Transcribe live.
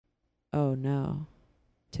oh no,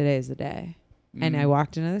 today's the day. And I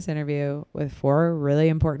walked into this interview with 4 really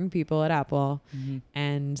important people at Apple,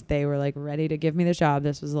 and they were like ready to give me the job.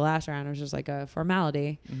 This was the last round. It was just like a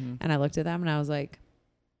formality. And I looked at them and I was like,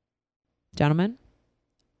 gentlemen,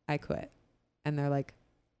 I quit. And they're like,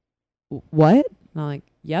 what? And I'm like,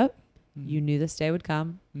 yep. You knew this day would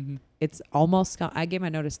come. It's almost, I gave my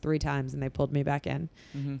notice 3 times and they pulled me back in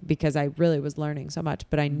because I really was learning so much,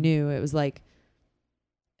 but I knew it was like,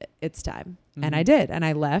 it's time. And I did. And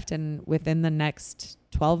I left. And within the next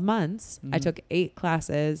 12 months, I took 8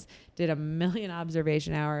 classes, did 1 million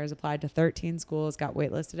observation hours, applied to 13 schools, got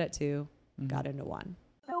waitlisted at 2, got into 1.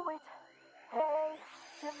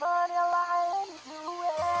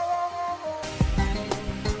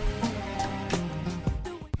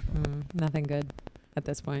 Nothing good at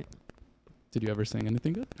this point. Did you ever sing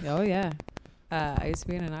anything good? Oh, yeah. I used to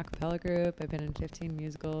be in an a cappella group. I've been in 15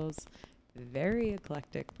 musicals. Very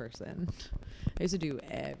eclectic person. I used to do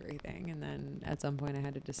everything, and then at some point I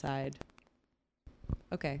had to decide,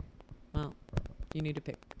 okay, well, you need to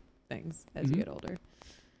pick things as you get older.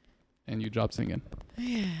 And you dropped singing.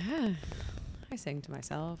 Yeah. I sing to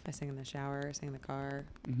myself. I sing in the shower. I sing in the car.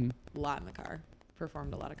 A lot in the car.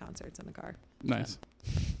 Performed a lot of concerts in the car. Nice.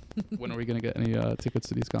 When are we going to get any tickets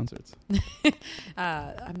to these concerts?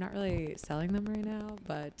 I'm not really selling them right now,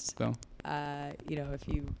 but you know, if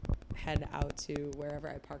you head out to wherever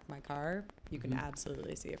I park my car, you can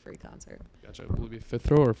absolutely see a free concert. Gotcha. Will it be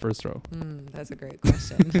 5th row or 1st row? That's a great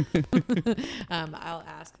question. I'll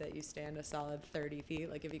ask that you stand a solid 30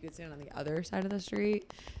 feet. Like if you could stand on the other side of the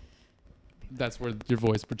street. That's where your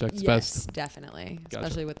voice projects best. Yes, Definitely. Gotcha.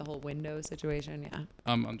 Especially with the whole window situation. Yeah.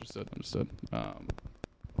 Understood.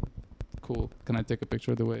 Cool. Can I take a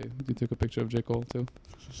picture of the way you took a picture of J. Cole too?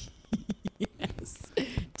 Yes,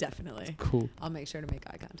 definitely. Cool. I'll make sure to make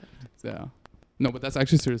eye contact. Yeah. No, but that's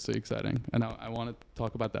actually seriously exciting. And I want to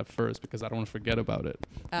talk about that first because I don't want to forget about it.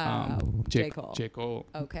 J. Cole. J. Cole.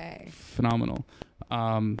 Okay. Phenomenal.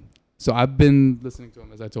 So I've been listening to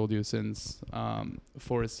him, as I told you, since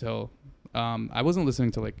Forest Hill. I wasn't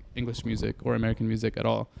listening to like English music or American music at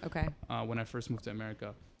all. Okay. When I first moved to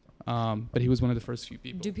America. But he was one of the first few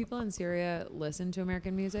people. Do people in Syria listen to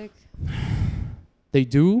American music? They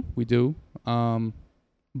do. We do.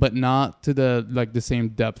 But not to the same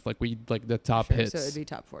depth. Like the top hits. So it'd be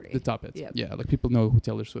top 40. The top hits. Yep. Yeah. Like people know who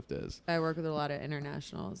Taylor Swift is. I work with a lot of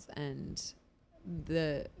internationals, and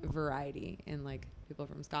the variety in like people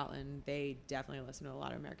from Scotland, they definitely listen to a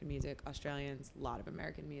lot of American music. Australians, a lot of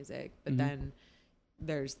American music. But then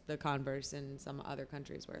there's the converse in some other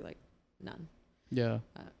countries where like none. Yeah.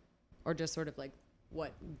 Or just sort of like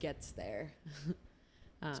what gets there.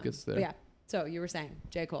 Gets there. Yeah. So you were saying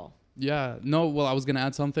J. Cole. Yeah. No, well, I was going to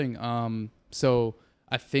add something. So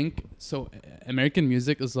I think, American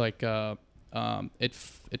music is like, it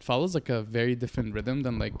follows like a very different rhythm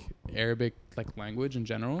than like Arabic like language in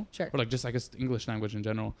general. Sure. Or like just I guess English language in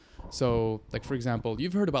general. So like, for example,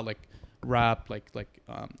 you've heard about like rap,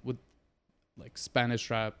 with like Spanish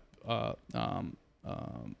rap,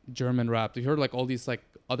 German rap. You heard like all these like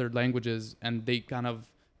other languages, and they kind of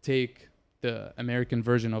take the American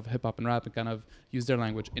version of hip hop and rap and kind of use their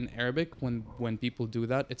language. In Arabic, when people do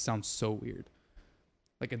that, it sounds so weird.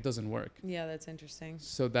 Like it doesn't work. Yeah, that's interesting.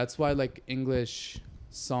 So that's why like English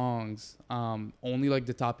songs, only like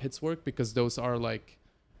the top hits work, because those are like,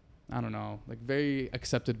 I don't know, like very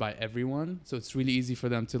accepted by everyone. So it's really easy for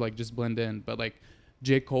them to like just blend in. But like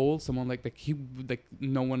J. Cole, someone like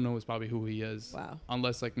no one knows probably who he is. Wow.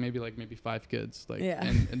 Unless like maybe 5 kids yeah.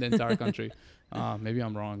 in the entire country. Maybe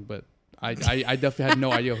I'm wrong, but I definitely had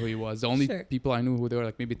no idea who he was. The only people I knew who they were,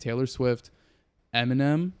 like maybe Taylor Swift,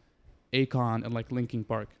 Eminem, Akon, and like Linkin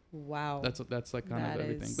Park. Wow. That's like kind of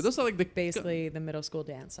everything. But those are like basically the middle school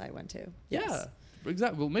dance I went to. Yes. Yeah.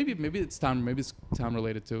 Exactly. Well, maybe it's time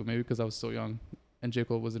related too. Maybe because I was so young, and J.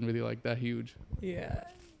 Cole wasn't really like that huge. Yeah.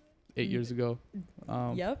 8 years ago.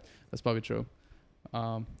 Yep. That's probably true.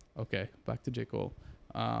 Okay, back to J. Cole.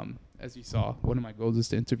 As you saw, one of my goals is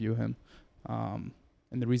to interview him.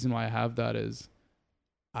 And the reason why I have that is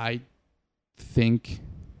I think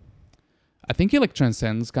he like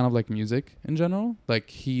transcends kind of like music in general. Like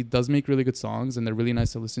he does make really good songs, and they're really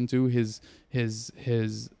nice to listen to. His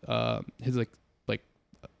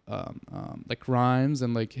like rhymes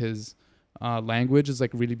and like his language is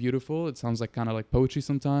like really beautiful. It sounds like kind of like poetry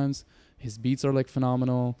sometimes. His beats are like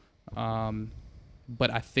phenomenal.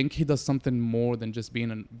 But I think he does something more than just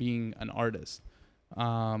being an artist.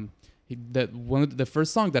 The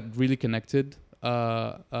first song that really connected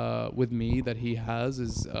with me that he has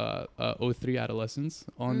is 03 Adolescence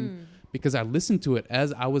because I listened to it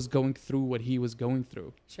as I was going through what he was going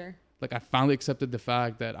through. Sure. like I finally accepted the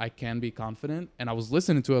fact that I can be confident. And I was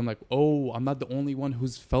listening to him like, oh, I'm not the only one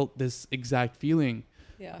who's felt this exact feeling.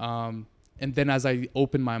 Yeah. And then as I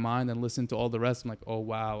opened my mind and listened to all the rest, I'm like, oh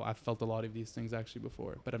wow, I felt a lot of these things actually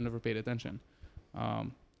before, but I've never paid attention.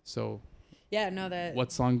 So yeah, no, that.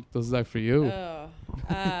 What song does that for you?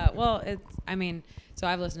 Well, so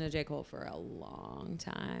I've listened to J. Cole for a long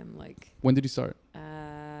time. Like, when did you start?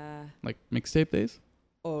 Like mixtape days?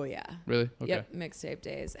 Oh yeah. Really? Okay. Yep, mixtape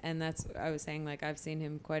days. And that's, I was saying, like, I've seen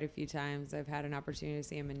him quite a few times. I've had an opportunity to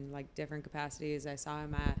see him in like different capacities. I saw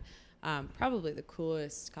him at probably the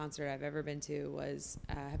coolest concert I've ever been to was,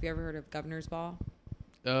 have you ever heard of Governor's Ball?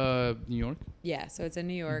 New York? Yeah, so it's in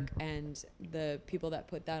New York, and the people that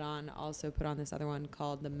put that on also put on this other one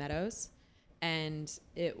called The Meadows. And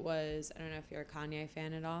it was, I don't know if you're a Kanye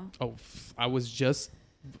fan at all. Oh, I was just,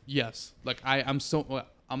 yes. Like,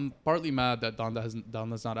 I'm partly mad that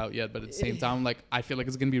Donda's not out yet, but at the same time, like, I feel like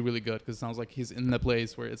it's going to be really good because it sounds like he's in the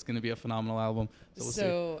place where it's going to be a phenomenal album. So we'll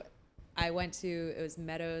see. I went to, it was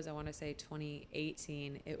Meadows, I want to say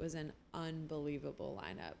 2018. It was an unbelievable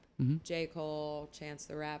lineup. Mm-hmm. J. Cole, Chance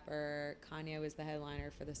the Rapper, Kanye was the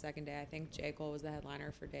headliner for the second day. I think J. Cole was the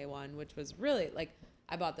headliner for day one, which was really, like,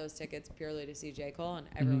 I bought those tickets purely to see J. Cole, and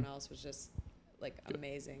everyone else was just, like,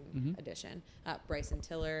 amazing addition. Bryson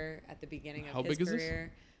Tiller at the beginning of his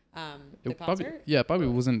career. The concert? Probably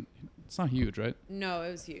wasn't, it's not huge, right? No,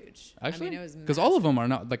 it was huge. Actually? I mean, it was because all of them are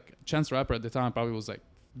not, like, Chance the Rapper at the time probably was, like,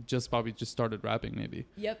 just started rapping maybe.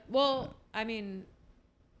 Yep. Well, I mean,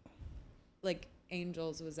 like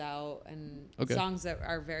Angels was out and songs that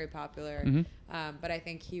are very popular. Mm-hmm. But I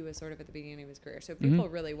think he was sort of at the beginning of his career. So people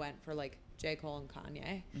really went for like J. Cole and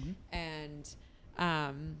Kanye. Mm-hmm.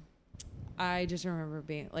 And I just remember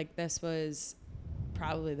being like, this was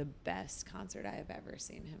probably the best concert I have ever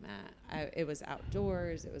seen him at. It was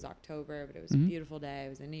outdoors. It was October, but it was a beautiful day. It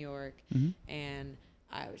was in New York. And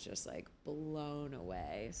I was just like blown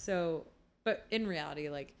away. So, but in reality,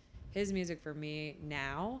 like his music for me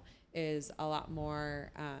now is a lot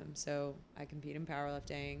more. So I compete in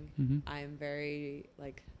powerlifting. I'm very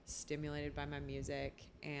like stimulated by my music,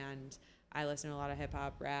 and I listen to a lot of hip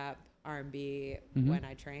hop, rap, R&B when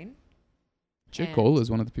I train. J. Cole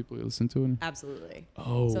is one of the people you listen to. Absolutely.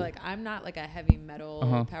 Oh. So like I'm not like a heavy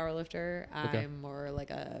metal powerlifter. I'm more like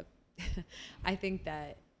a. I think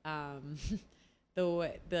that.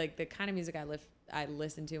 The kind of music I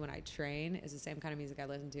listen to when I train is the same kind of music I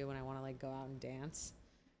listen to when I want to like go out and dance.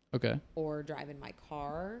 Okay. Or drive in my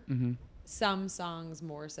car. Some songs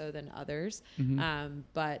more so than others.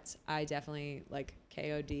 But I definitely like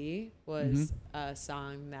KOD was a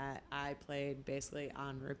song that I played basically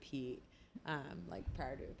on repeat, like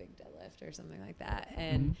prior to a big deadlift or something like that.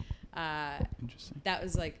 And interesting. That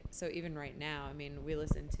was like, so even right now, I mean, we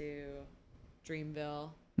listen to Dreamville.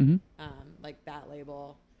 Like that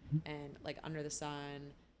label, and like Under the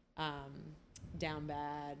Sun, Down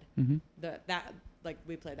Bad. That like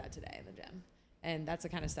we played that today in the gym, and that's the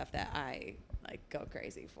kind of stuff that I like go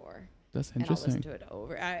crazy for. That's interesting. And I'll listen to it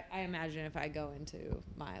over. I imagine if I go into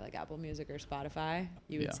my like Apple Music or Spotify,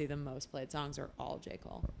 you would see the most played songs are all J.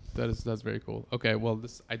 Cole. That's very cool. Okay, well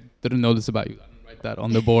I didn't know this about you. I didn't write that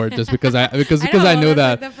on the board just because I know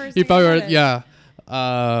that like you probably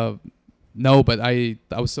were, no, but I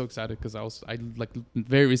was so excited because I like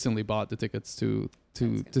very recently bought the tickets to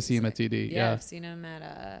see him at TD. Yeah, I've seen him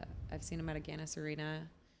at a Guinness Arena.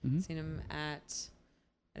 Seen him at.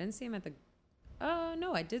 I didn't see him at the. Oh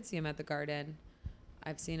no, I did see him at the Garden.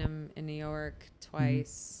 I've seen him in New York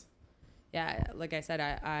twice. Yeah, like I said,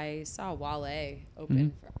 I saw Wale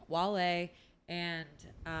open for Wale, and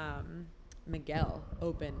Miguel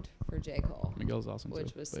opened for J. Cole. Miguel's awesome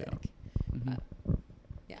which too, was sick.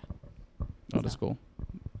 Oh, that's cool.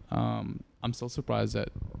 I'm still surprised that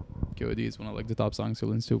KOD is one of like the top songs you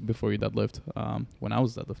listen to before you deadlift. When I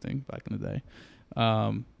was deadlifting back in the day,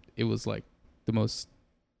 it was like the most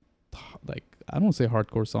like I don't want to say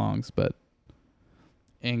hardcore songs, but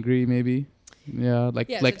angry maybe. Yeah, like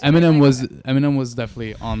Eminem was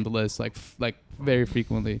definitely on the list like very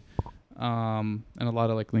frequently. And a lot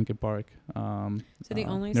of like Linkin Park. So the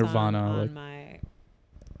only Nirvana, song on like my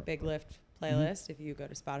Big Lift playlist, if you go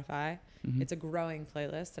to Spotify, it's a growing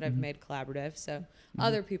playlist that I've made collaborative, so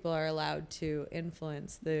other people are allowed to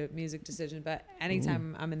influence the music decision, but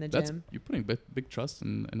anytime I'm in the gym, you're putting big trust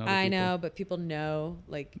in other people. I know, but people know,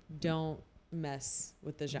 like, don't mess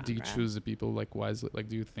with the genre. Do you choose the people like wisely? Like,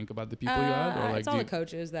 do you think about the people you have, or like it's all the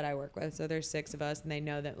coaches that I work with, so there's 6 of us, and they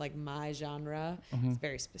know that like my genre is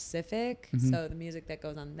very specific, so the music that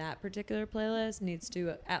goes on that particular playlist needs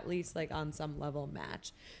to at least like on some level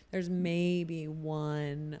match. There's maybe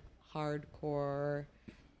one hardcore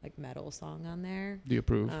like like metal song on there. Do you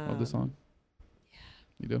approve of the song? Yeah.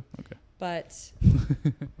 You do? Okay. But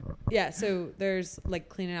yeah, so there's like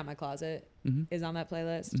Cleaning Out My Closet is on that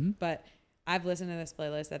playlist. But I've listened to this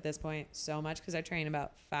playlist at this point so much because I train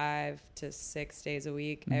about 5 to 6 days a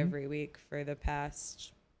week, every week for the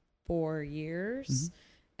past 4 years.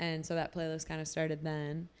 And so that playlist kind of started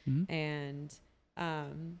then. And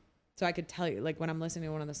so I could tell you, like, when I'm listening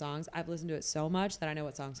to one of the songs, I've listened to it so much that I know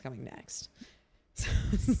what song's coming next. So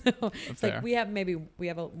it's like we have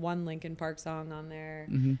a one Linkin Park song on there.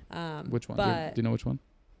 Which one? Do you know which one?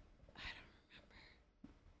 I don't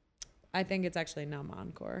remember. I think it's actually Numb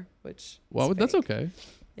Encore, which that's okay.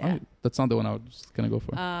 Yeah. That's not the one I was gonna go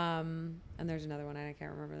for. And there's another one and I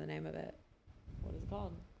can't remember the name of it. What is it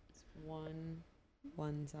called? It's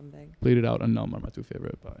one something. Bleed It Out and Numb are my two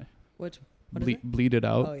favorite by. What is it? Bleed It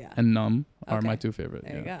Out and Numb are my two favorite.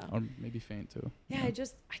 There you go. Or maybe Faint too. Yeah,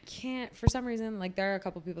 I can't, for some reason, like there are a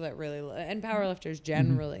couple people that really, and powerlifters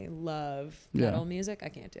generally love metal music. I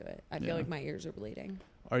can't do it. I feel like my ears are bleeding.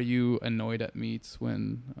 Are you annoyed at meets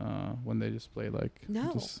when they just play like?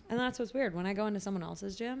 No, and that's what's weird. When I go into someone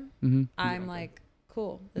else's gym, I'm like,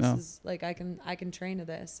 cool. This is like I can train to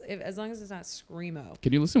this as long as it's not screamo.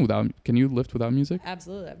 Can you lift without music?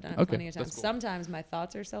 Absolutely, I've done it plenty of times. Cool. Sometimes my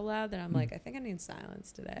thoughts are so loud that I'm like, I think I need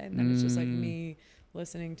silence today, and then it's just like me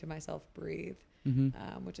listening to myself breathe,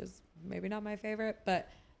 which is maybe not my favorite, but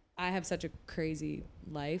I have such a crazy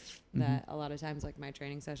life that a lot of times like my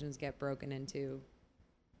training sessions get broken into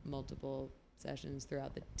multiple sessions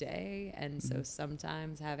throughout the day, and so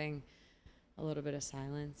sometimes having a little bit of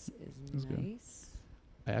silence is nice.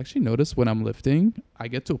 I actually notice when I'm lifting, I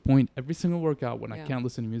get to a point every single workout when I can't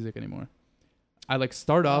listen to music anymore. I like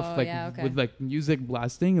start off with like music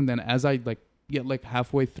blasting, and then as I like get like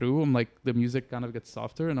halfway through, I'm like the music kind of gets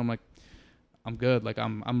softer, and I'm like, I'm good. Like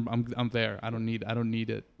I'm there. I don't need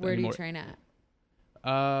it. Where anymore. Do you train at?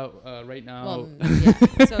 Right now. Well,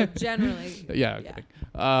 so generally.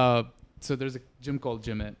 So there's a gym called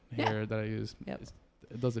Gym It here that I use. Yep.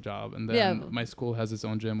 It does the job, and then my school has its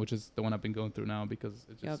own gym, which is the one I've been going through now because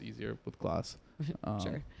it's just easier with class.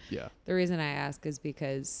 Sure. Yeah. The reason I ask is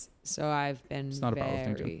because I've been it's not a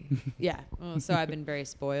powerlifting gym. So I've been very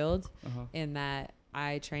spoiled in that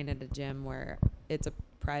I train at a gym where it's a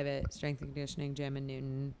private strength and conditioning gym in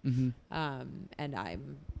Newton, and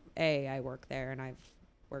I work there, and I've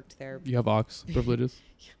worked there. You have aux privileges.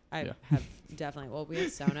 I have definitely. Well, we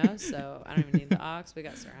have Sonos, so I don't even need the aux. We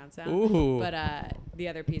got surround sound. Ooh. But the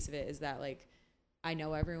other piece of it is that like I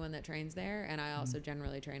know everyone that trains there, and I also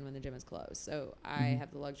generally train when the gym is closed. So I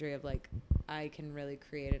have the luxury of like I can really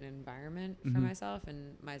create an environment for myself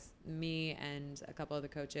and me and a couple of the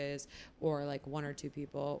coaches, or like one or two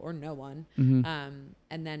people, or no one.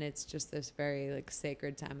 And then it's just this very like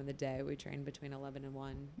sacred time of the day. We train between 11 and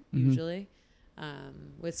 1 usually.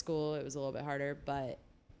 With school, it was a little bit harder, but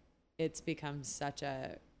it's become such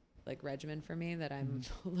a like regimen for me that I'm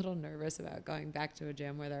a little nervous about going back to a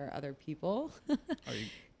gym where there are other people.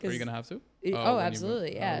 Are you gonna have to?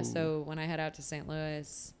 Absolutely, yeah. So when I head out to St.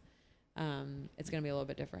 Louis, it's gonna be a little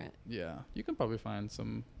bit different. Yeah, you can probably find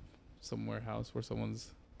some warehouse where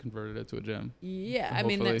someone's converted it to a gym. Yeah, I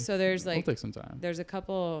mean, so there's like it'll take some time. There's a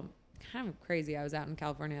couple kind of crazy. I was out in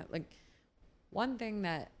California. Like one thing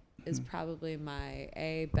that is probably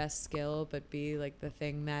my best skill, but B, like the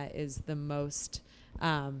thing that is the most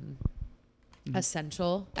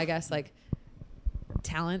essential, I guess, like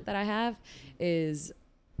talent that I have is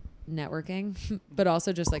networking, but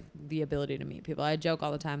also just like the ability to meet people. I joke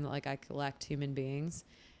all the time that like I collect human beings,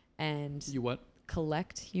 and you what?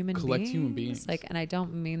 Collect human beings. Like, and I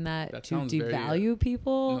don't mean that to devalue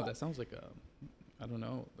people. No, that sounds like I don't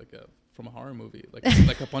know, like from a horror movie, like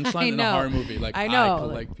a punchline in a horror movie. Like I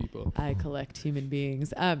collect people. I collect human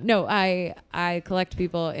beings. No, I collect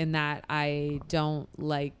people in that I don't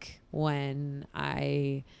like when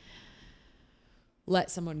I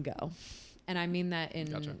let someone go. And I mean that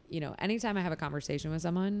in, anytime I have a conversation with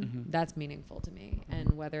someone, that's meaningful to me.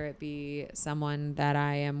 And whether it be someone that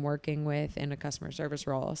I am working with in a customer service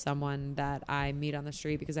role, someone that I meet on the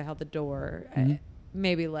street because I held the door,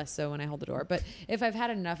 maybe less so when I hold the door. But if I've had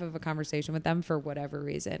enough of a conversation with them for whatever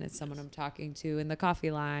reason, it's someone I'm talking to in the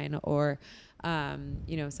coffee line, or,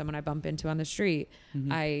 someone I bump into on the street,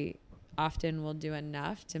 I often will do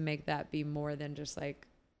enough to make that be more than just like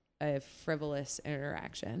a frivolous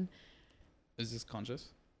interaction. Is this conscious?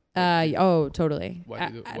 Totally.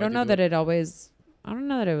 I don't know that it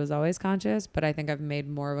was always conscious, but I think I've made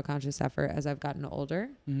more of a conscious effort as I've gotten older.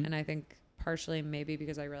 And I think partially maybe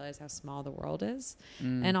because I realize how small the world is,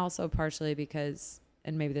 and also partially because,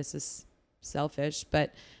 and maybe this is selfish,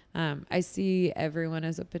 but I see everyone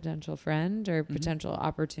as a potential friend or potential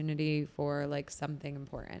opportunity for like something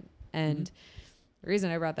important. And the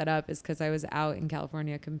reason I brought that up is because I was out in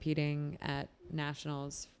California competing at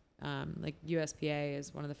nationals. Like USPA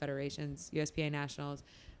is one of the federations, USPA nationals,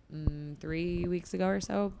 3 weeks ago or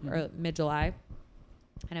so, or mid-July.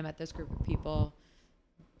 And I met this group of people,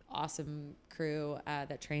 awesome crew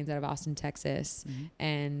that trains out of Austin, Texas.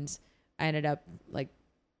 And I ended up like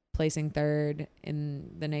placing third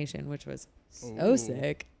in the nation, which was so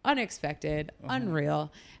sick, unexpected,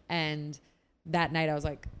 unreal. And that night I was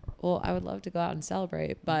like, well, I would love to go out and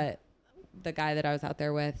celebrate. But the guy that I was out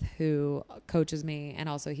there with who coaches me, and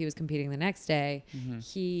also he was competing the next day,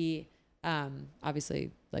 he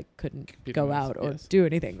obviously like couldn't go out or do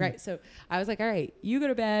anything. Right. So I was like, all right, you go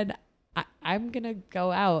to bed. I'm going to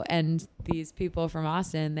go out. And these people from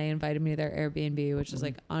Austin, they invited me to their Airbnb, which is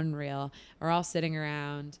like unreal. We're all sitting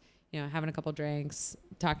around, you know, having a couple drinks,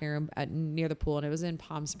 talking near the pool. And it was in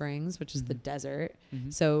Palm Springs, which is the desert.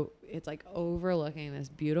 So it's like overlooking this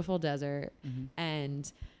beautiful desert.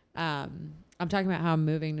 And I'm talking about how I'm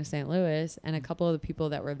moving to St. Louis, and a couple of the people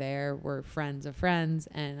that were there were friends of friends.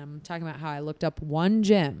 And I'm talking about how I looked up one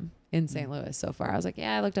gym in St. Louis so far. I was like,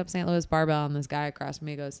 yeah, I looked up St. Louis Barbell, and this guy across from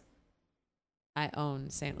me goes, I own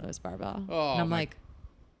St. Louis Barbell. And I'm like,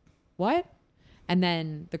 what? And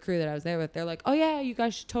then the crew that I was there with, they're like, oh yeah, you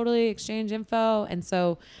guys should totally exchange info. And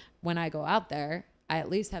so when I go out there, I at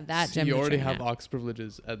least have that gym. You already have aux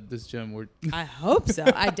privileges at this gym. Where I hope so.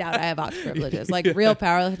 I doubt I have aux privileges. Like real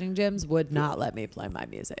powerlifting gyms would not let me play my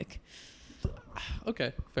music.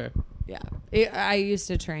 Okay, fair. Yeah, I used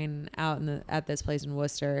to train out at this place in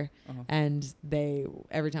Worcester, and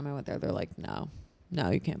every time I went there, they're like, no,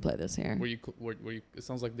 you can't play this here. Were you? It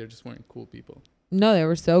sounds like they just weren't cool people. No, they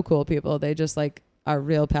were so cool people. They just like are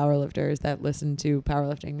real powerlifters that listen to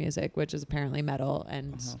powerlifting music, which is apparently metal,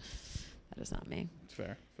 and that is not me.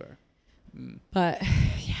 Fair. But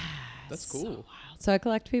yeah, that's cool. So wild. So I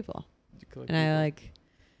collect people, I like.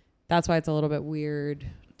 That's why it's a little bit weird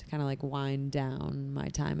to kind of like wind down my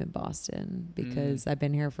time in Boston, because I've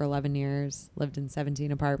been here for 11 years, lived in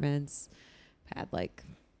 17 apartments, had like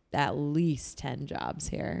at least 10 jobs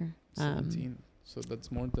here. 17. So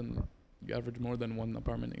that's more than you average more than one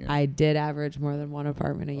apartment a year. I did average more than one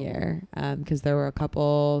apartment a year, because there were a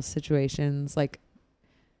couple situations like,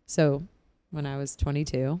 so when I was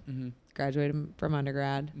 22, graduated from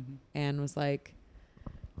undergrad, and was like,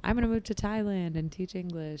 I'm going to move to Thailand and teach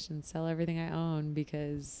English and sell everything I own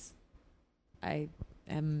because I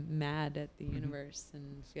am mad at the universe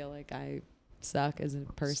and feel like I suck as a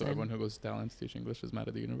person. So everyone who goes to Thailand to teach English is mad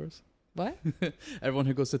at the universe? What? Everyone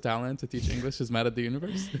who goes to Thailand to teach English is mad at the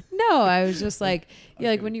universe? No, I was just like, yeah,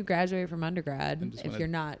 like when you graduate from undergrad, if you're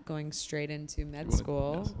not going straight into med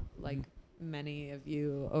school, like many of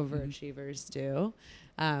you overachievers do,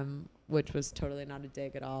 which was totally not a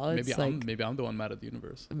dig at all. Maybe I'm the one mad at the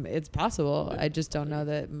universe. It's possible. Yeah. I just don't know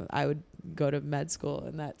that I would go to med school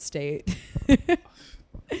in that state.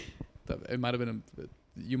 It might have been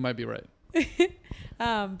you might be right.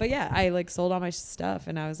 But yeah, I like sold all my stuff,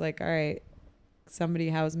 and I was like, all right, somebody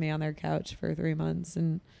housed me on their couch for 3 months,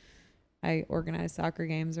 and I organized soccer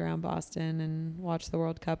games around Boston and watched the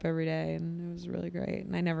World Cup every day, and it was really great.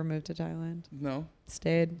 And I never moved to Thailand. No.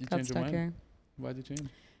 Stayed, got stuck here. Why'd you change?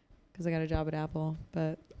 Because I got a job at Apple.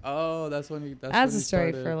 But that's when you. That's a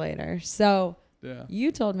story for later. So yeah,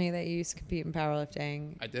 you told me that you used to compete in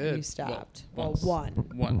powerlifting. I did. You stopped.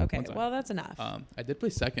 One. Okay. Well, that's enough. I did play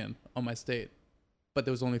second on my state, but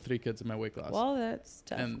there was only 3 kids in my weight class. Well, that's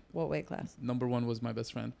tough. And what weight class? Number 1 was my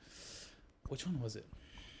best friend. Which one was it?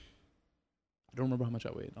 I don't remember how much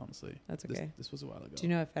I weighed, honestly. That's okay. This was a while ago. Do you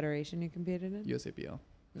know what federation you competed in? USAPL.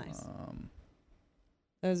 Nice.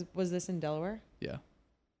 Was this in Delaware? Yeah.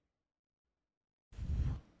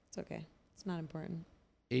 It's okay. It's not important.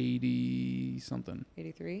 80 something.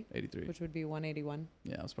 83? 83. Which would be 181.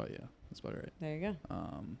 Yeah, that's probably right. There you go.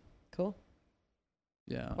 Cool.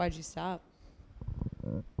 Yeah. Why'd you stop?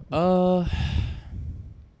 I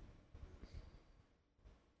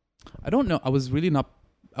don't know.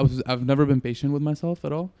 I've never been patient with myself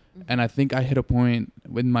at all. And I think I hit a point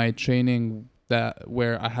with my training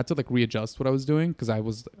where I had to like readjust what I was doing, because I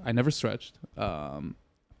never stretched. I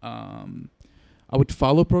would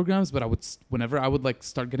follow programs, but whenever I would like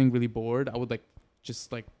start getting really bored, I would like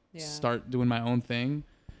just like start doing my own thing.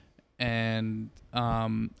 And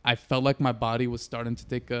I felt like my body was starting to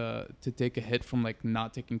take a hit from like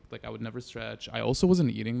not taking, like I would never stretch. I also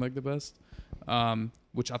wasn't eating like the best,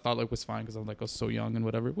 which I thought like was fine because I was so young and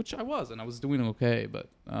whatever, which I was, and I was doing okay. But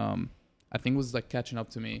I think it was like catching up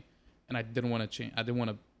to me, and I didn't want to change. I didn't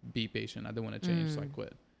want to be patient. I didn't want to change, so I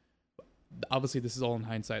quit. obviously this is all in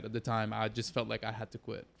hindsight. At the time, I just felt like I had to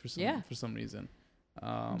quit for some reason.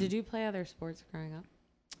 Did you play other sports growing up?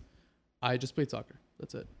 I just played soccer.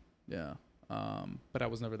 That's it. Yeah. But I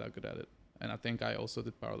was never that good at it. And I think I also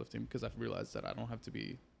did powerlifting because I've realized that I don't have to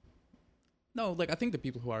be. No, like I think the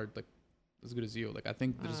people who are like as good as you, like I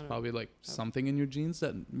think there's probably like something in your genes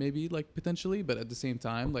that maybe like potentially, but at the same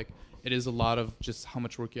time, like it is a lot of just how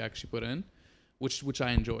much work you actually put in, which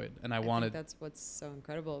I enjoyed and I wanted. Think that's what's so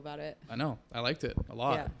incredible about it. I know, I liked it a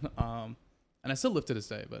lot. Yeah. And I still live to this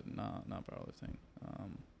day, but not powerlifting.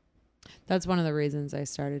 That's one of the reasons I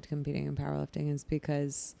started competing in powerlifting is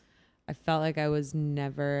because I felt like I would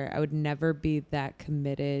never be that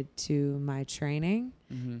committed to my training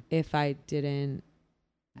if I didn't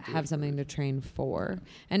have something to train for.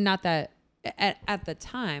 And not that at the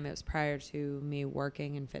time, it was prior to me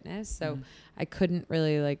working in fitness. So I couldn't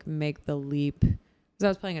really like make the leap because I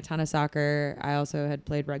was playing a ton of soccer. I also had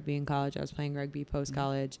played rugby in college. I was playing rugby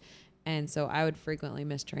post-college. And so I would frequently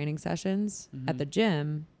miss training sessions at the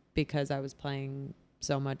gym because I was playing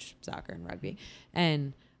so much soccer and rugby.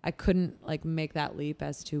 And I couldn't like make that leap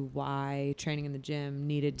as to why training in the gym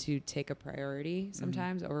needed to take a priority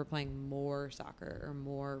sometimes over playing more soccer or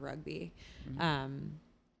more rugby. And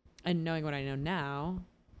knowing what I know now,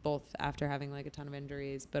 both after having like a ton of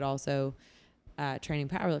injuries, but also training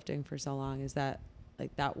powerlifting for so long, is that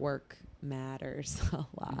like that work matters a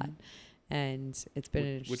lot. And it's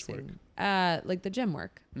been interesting. Which work? Like the gym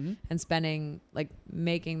work and spending, like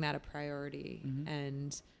making that a priority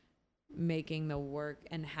and making the work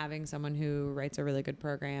and having someone who writes a really good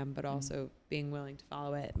program, but also being willing to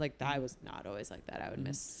follow it. Like I was not always like that. I would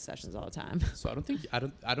miss sessions all the time. So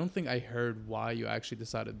I don't think I heard why you actually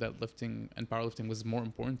decided that lifting and powerlifting was more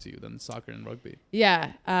important to you than soccer and rugby.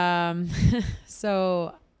 Yeah.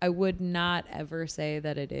 So I would not ever say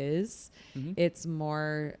that it is. It's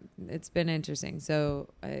been interesting. So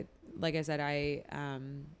like I said,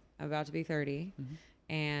 I'm about to be 30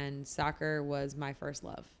 and soccer was my first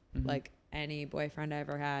love. Like any boyfriend I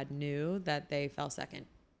ever had knew that they fell second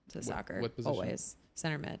to soccer. What position? Always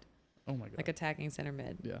center mid. Oh my God. Like attacking center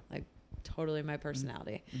mid. Yeah. Like totally my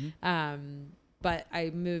personality. But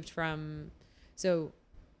I moved from, so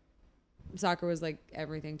soccer was like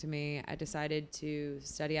everything to me. I decided to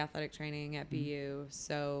study athletic training at BU.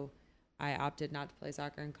 So I opted not to play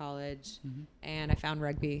soccer in college and I found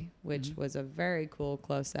rugby, which was a very cool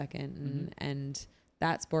close second. And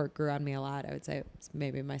that sport grew on me a lot. I would say it's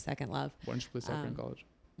maybe my second love. Why didn't you play soccer in college?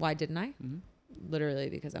 Why didn't I? Literally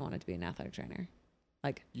because I wanted to be an athletic trainer.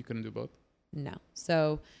 Like you couldn't do both? No.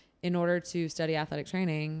 So in order to study athletic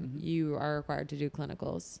training, you are required to do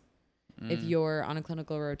clinicals. If you're on a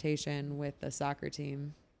clinical rotation with a soccer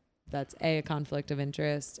team, that's a conflict of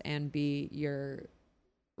interest, and B, you're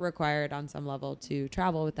required on some level to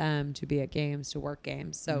travel with them, to be at games, to work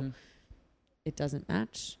games. So it doesn't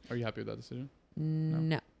match. Are you happy with that decision?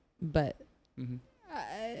 No, but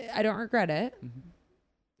I don't regret it.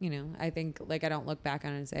 You know, I think like I don't look back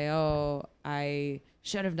on it and say, oh, I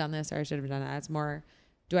should have done this or I should have done that. It's more,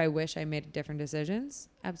 do I wish I made different decisions?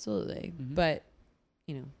 Absolutely. But,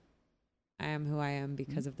 you know, I am who I am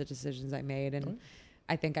because of the decisions I made. And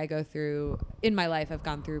I think I go through, in my life, I've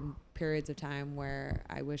gone through periods of time where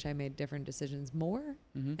I wish I made different decisions more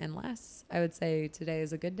and less. I would say today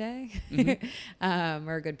is a good day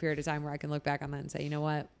or a good period of time where I can look back on that and say, you know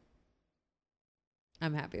what?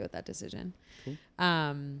 I'm happy with that decision. Cool.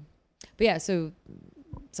 But yeah, so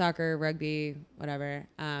soccer, rugby, whatever.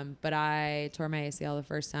 But I tore my ACL the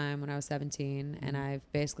first time when I was 17 and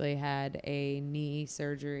I've basically had a knee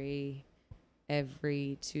surgery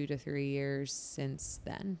every 2 to 3 years since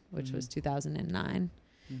then, which was 2009.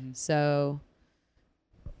 So,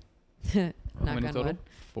 knock on wood.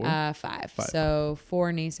 4? 5. So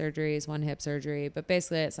 4 knee surgeries, 1 hip surgery. But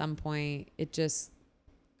basically at some point it just,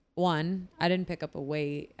 I didn't pick up a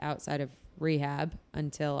weight outside of rehab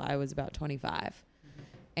until I was about 25.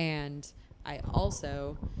 And I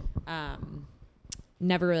also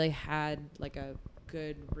never really had like a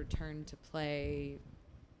good return to play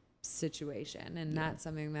situation. And that's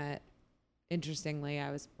something that, interestingly,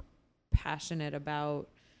 I was passionate about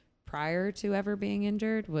prior to ever being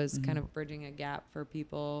injured, was kind of bridging a gap for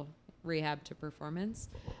people rehab to performance.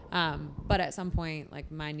 But at some point, like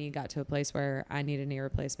my knee got to a place where I need a knee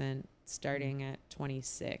replacement. Starting at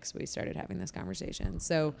 26, we started having this conversation.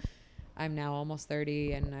 So I'm now almost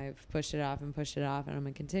 30 and I've pushed it off and I'm going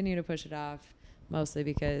to continue to push it off, mostly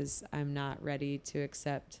because I'm not ready to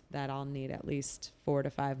accept that I'll need at least 4 to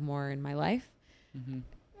 5 more in my life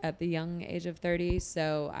at the young age of 30.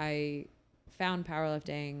 So I found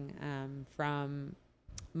powerlifting from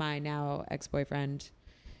my now ex-boyfriend.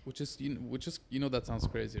 Which is that sounds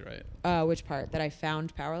crazy, right? Which part? That I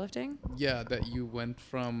found powerlifting? Yeah, that you went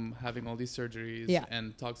from having all these surgeries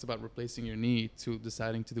and talks about replacing your knee to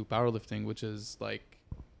deciding to do powerlifting, which is like,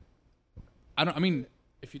 I mean,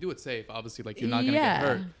 if you do it safe, obviously, like, you're not going to get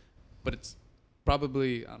hurt, but it's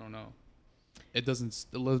probably, I don't know. It doesn't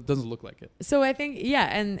look like it. So I think,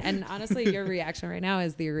 and honestly, your reaction right now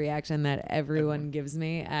is the reaction that everyone gives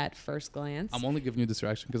me at first glance. I'm only giving you this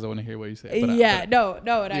reaction because I want to hear what you say. And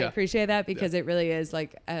I appreciate that because it really is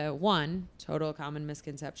like, one, total common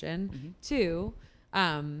misconception. Two,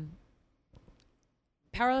 powerlifting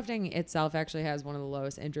itself actually has one of the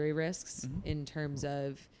lowest injury risks in terms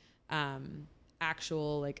of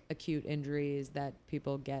actual like acute injuries that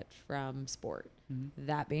people get from sport.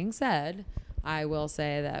 That being said, I will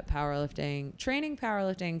say that training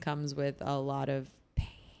powerlifting comes with a lot of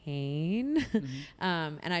pain.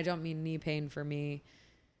 And I don't mean knee pain for me.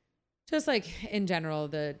 Just like in general,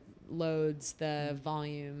 the loads, the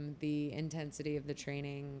volume, the intensity of the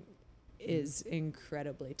training is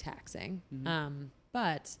incredibly taxing.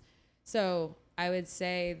 But so I would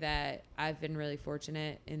say that I've been really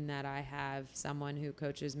fortunate in that I have someone who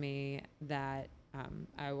coaches me that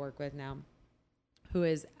I work with now, who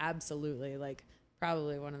is absolutely like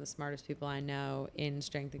probably one of the smartest people I know in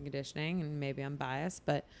strength and conditioning. And maybe I'm biased,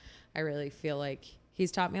 but I really feel like he's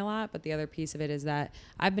taught me a lot. But the other piece of it is that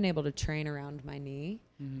I've been able to train around my knee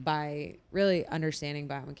by really understanding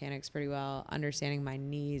biomechanics pretty well, understanding my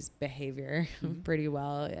knee's behavior pretty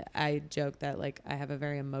well. I joke that like I have a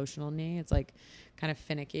very emotional knee. It's like kind of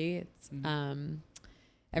finicky. It's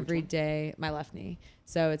every day, my left knee.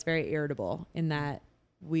 So it's very irritable in that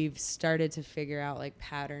we've started to figure out like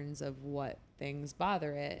patterns of what things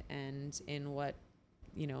bother it and in what,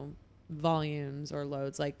 volumes or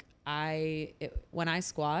loads. Like when I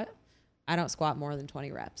squat, I don't squat more than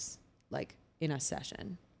 20 reps, like in a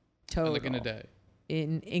session. Total. Like in a day.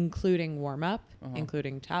 Including warm up,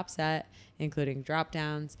 including top set, including drop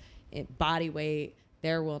downs, body weight.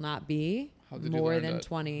 There will not be more than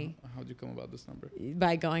 20. How'd you come about this number?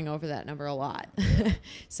 By going over that number a lot.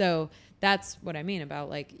 So that's what I mean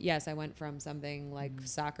about like, yes, I went from something like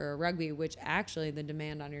soccer or rugby, which actually the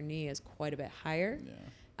demand on your knee is quite a bit higher.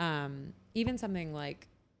 Yeah. Even something like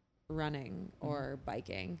running or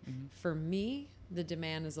biking. For me, the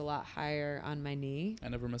demand is a lot higher on my knee. I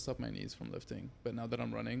never messed up my knees from lifting, but now that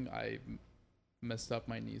I'm running, I messed up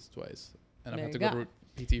my knees twice, and I've had to go to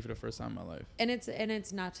PT for the first time in my life. And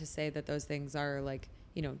it's not to say that those things are like,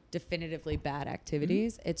 definitively bad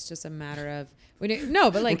activities. It's just a matter of but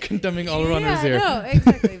like we're condemning all runners here. No,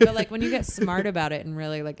 exactly. But like when you get smart about it and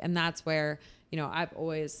really like, and that's where, I've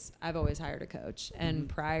always hired a coach. And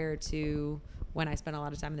prior to when I spent a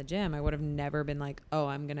lot of time in the gym, I would have never been like, oh,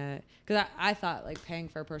 I'm gonna, because I thought like paying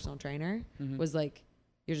for a personal trainer was like,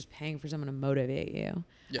 you're just paying for someone to motivate you.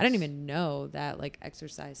 Yes. I didn't even know that like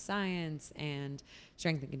exercise science and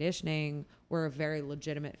strength and conditioning were a very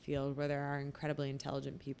legitimate field where there are incredibly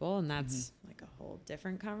intelligent people, and that's like a whole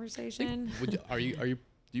different conversation. Do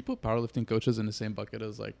you put powerlifting coaches in the same bucket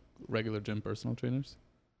as like regular gym personal trainers?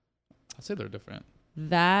 I'd say they're different.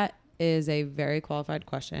 That is a very qualified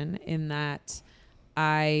question in that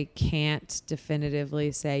I can't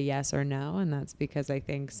definitively say yes or no, and that's because I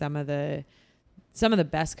think some of the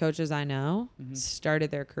best coaches I know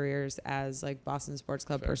started their careers as like Boston Sports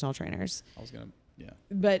Club personal trainers.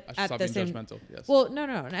 But I should at the same, judgmental. Yes. Well, no,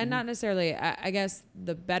 and not necessarily. I guess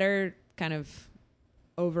the better kind of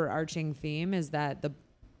overarching theme is that the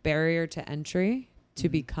barrier to entry to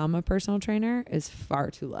become a personal trainer is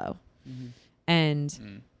far too low,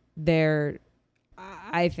 and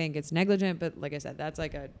I think it's negligent. But like I said, that's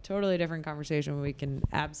like a totally different conversation we can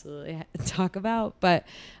absolutely talk about. But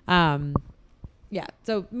yeah,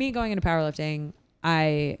 so me going into powerlifting,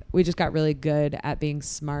 we just got really good at being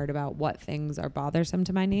smart about what things are bothersome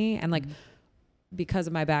to my knee. And like, because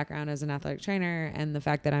of my background as an athletic trainer and the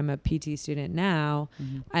fact that I'm a PT student now,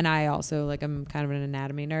 and I also like, I'm kind of an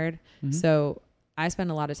anatomy nerd. So I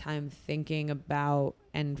spend a lot of time thinking about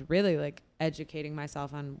and really like educating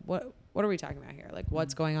myself on what are we talking about here? Like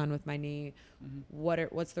what's going on with my knee?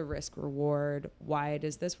 What's the risk reward? Why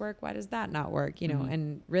does this work? Why does that not work?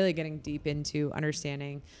 And really getting deep into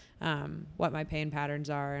understanding what my pain patterns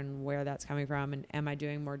are and where that's coming from, and am I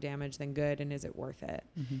doing more damage than good, and is it worth it?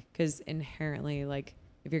 Because inherently, like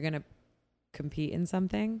if you're gonna compete in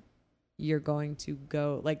something, you're going to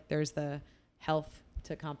go like there's the health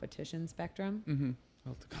to competition spectrum.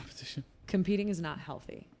 Health to competition. Competing is not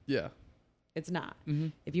healthy. Yeah. It's not.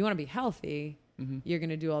 If you want to be healthy, you're going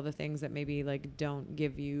to do all the things that maybe like don't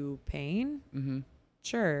give you pain.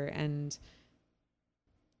 Sure. And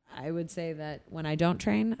I would say that when I don't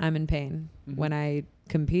train, I'm in pain. Mhm. When I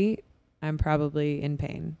compete, I'm probably in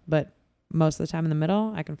pain. But most of the time in the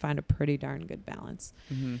middle, I can find a pretty darn good balance.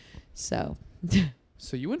 Mm-hmm. So,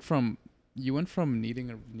 So you went from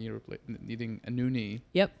needing needing a new knee.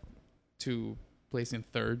 Yep. To placing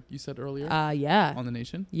third, you said earlier. Yeah. On the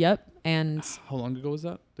nation. Yep. And how long ago was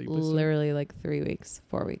that you placed third? literally like 3 weeks,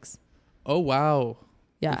 4 weeks. Oh wow.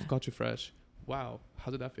 Yeah. We've got you fresh. Wow.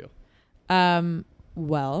 How did that feel?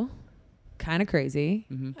 Well, kind of crazy,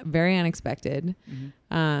 Mm-hmm. very unexpected.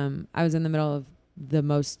 Mm-hmm. I was in the middle of the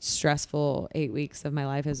most stressful 8 weeks of my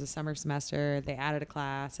life. It was a summer semester. They added a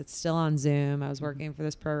class. It's still on Zoom. I was working for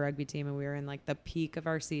this pro rugby team, and we were in like the peak of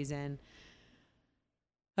our season.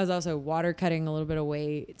 I was also water cutting a little bit of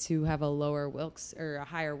weight to have a lower Wilks or a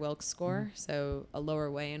higher Wilks score. Mm-hmm. So a lower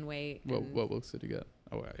weigh-in weight. What Wilks did you get?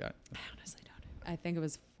 Oh, yeah. I honestly don't. I think it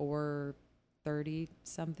was 430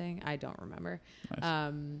 something. I don't remember.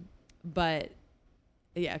 Nice. But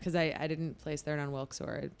yeah, because I didn't place third on Wilks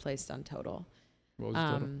or I placed on total. What was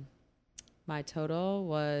the total? My total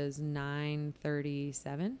was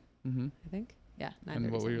 937. Mm-hmm. I think. Yeah. And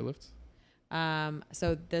what were your lifts?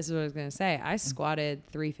 So this is what I was going to say. I squatted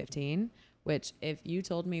 315, which if you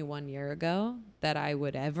told me 1 year ago that I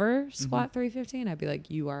would ever squat 315, I'd be like,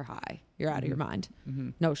 you are high. You're out of your mind. Mm-hmm.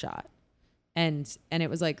 No shot. And it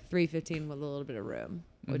was like 315 with a little bit of room,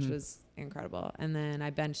 which was incredible. And then I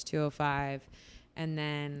benched 205 and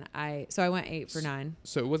then I went 8 for 9.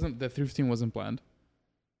 So it wasn't, the 315 wasn't planned.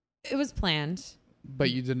 It was planned.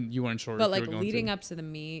 But you weren't sure. But like leading up to the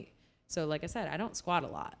meet. So like I said, I don't squat a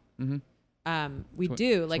lot. Mm-hmm. We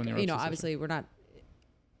do like, you know, obviously we're not,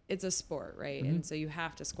 it's a sport, right? Mm-hmm. And so you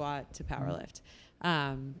have to squat to powerlift.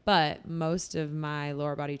 But most of my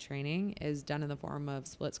lower body training is done in the form of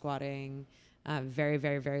split squatting, very,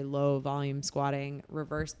 very, very low volume squatting.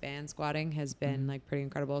 Reverse band squatting has been like pretty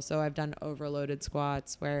incredible. So I've done overloaded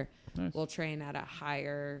squats where we'll train at a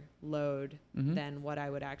higher load than what I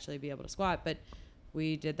would actually be able to squat. But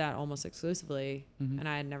we did that almost exclusively and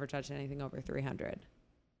I had never touched anything over 300.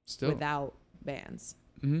 Still without bands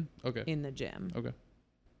okay. in the gym. Okay.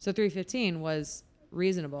 So 315 was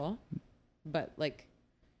reasonable, but like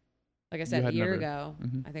I said, a year ago,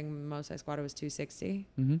 I think most I squatted was 260.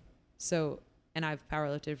 So, and I've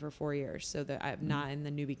powerlifted for 4 years, so that I'm not in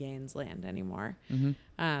the newbie gains land anymore.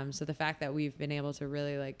 So the fact that we've been able to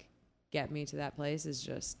really like get me to that place is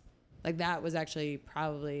just like, that was actually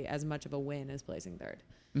probably as much of a win as placing third.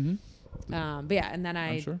 But yeah, and then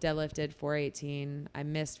I deadlifted 418. I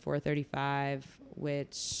missed 435,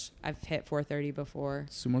 which I've hit 430 before.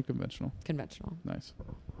 Sumo or conventional? Conventional. Nice.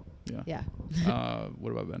 Yeah. Yeah.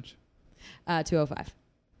 What about bench? 205.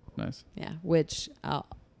 Nice. Yeah, which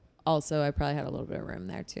also I probably had a little bit of room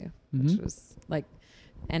there too, which was like,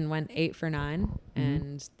 and went 8 for 9,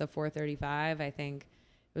 and the 435. I think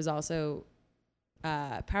it was also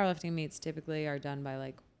powerlifting meets typically are done by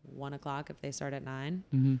like 1 o'clock if they start at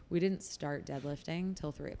 9. We didn't start deadlifting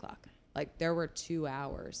till 3 o'clock. Like there were 2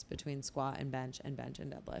 hours between squat and bench and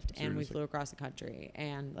deadlift, and we flew across the country,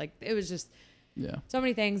 and like it was just so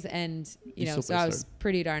many things, and you know, so I was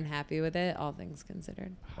pretty darn happy with it, all things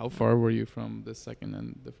considered. How far were you from the second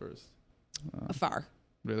and the first? Far.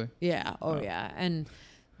 Really? Yeah. Oh yeah, and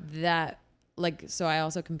that. Like, so I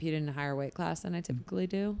also competed in a higher weight class than I typically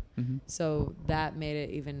do. So that made it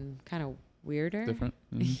even kind of weirder. Different.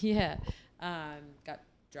 Yeah. Got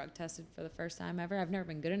drug tested for the first time ever. I've never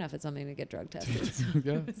been good enough at something to get drug tested. So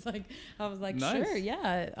it's like, I was like, nice. Sure.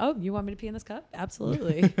 Yeah. Oh, you want me to pee in this cup?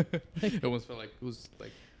 Absolutely. Like, it almost felt like it was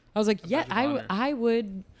like, I was like, yeah, I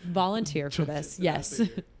would volunteer for this. Yes.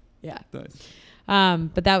 Yeah. Nice.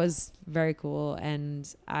 But that was very cool.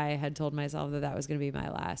 And I had told myself that was going to be my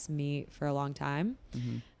last meet for a long time.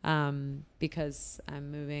 Because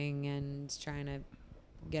I'm moving and trying to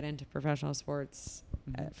get into professional sports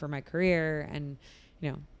for my career. And,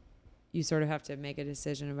 you know, you sort of have to make a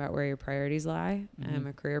decision about where your priorities lie. I'm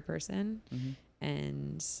a career person.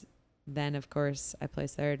 And then of course I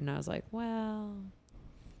placed third and I was like, well,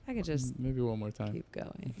 I could just maybe one more time keep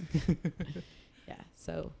going. Yeah.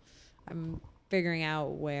 So I'm figuring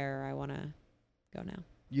out where I want to go now.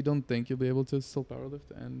 You don't think you'll be able to still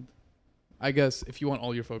powerlift? And I guess if you want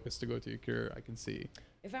all your focus to go to your career, I can see.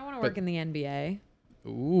 If I want to work in the NBA,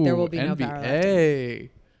 ooh, there will be NBA. no powerlifting.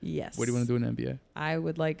 Yes. What do you want to do in NBA? I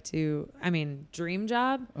would like to, dream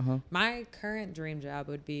job. My current dream job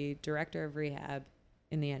would be director of rehab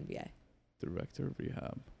in the NBA. Director of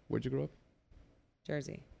rehab. Where'd you grow up?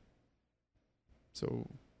 Jersey. So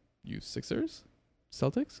you Sixers?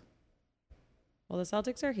 Celtics? Well, the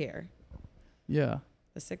Celtics are here. Yeah.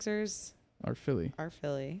 The Sixers are Philly.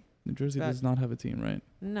 New Jersey But- does not have a team, right?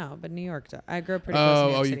 No, but New York. I grew up pretty close to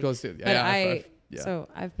New York you City. close to But yeah. So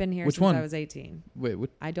I've been here Which since one? I was 18. Wait, what?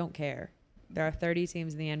 I don't care. There are 30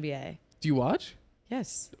 teams in the NBA. Do you watch?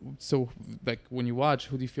 Yes. So, like, when you watch,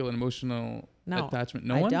 who do you feel an emotional No. attachment?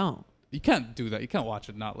 No I one? don't. You can't do that. You can't watch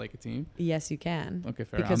it not like a team. Yes, you can. Okay,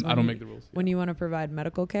 fair. Because I when don't you- make the rules. When you want to provide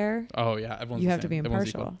medical care, Oh, yeah. Everyone's you the have to same. be Everyone's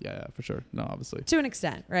impartial. equal. Yeah, for sure. No, obviously. to an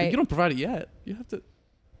extent, But right? you don't provide it yet. You have to.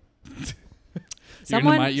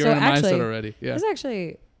 Someone- you're in the mindset actually, already. Yeah. It's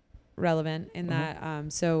actually relevant in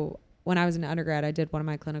that. So when I was an undergrad, I did one of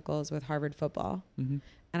my clinicals with Harvard football, Mm-hmm.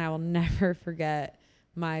 and I will never forget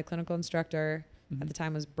my clinical instructor at the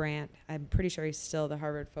time was Brandt. I'm pretty sure he's still the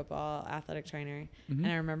Harvard football athletic trainer. Mm-hmm.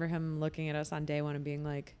 And I remember him looking at us on day one and being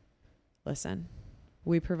like, listen,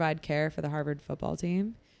 we provide care for the Harvard football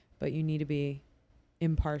team, but you need to be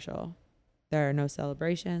impartial. There are no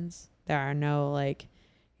celebrations. There are no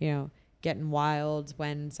getting wild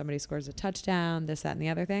when somebody scores a touchdown, this, that, and the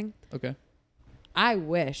other thing. Okay. I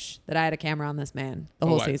wish that I had a camera on this man the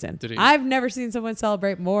whole I- season. did he? I've never seen someone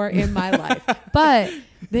celebrate more in my life. But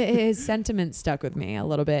his sentiment stuck with me a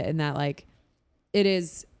little bit in that, like,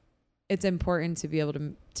 it's important to be able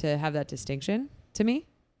to have that distinction to me,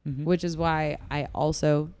 Mm-hmm. which is why I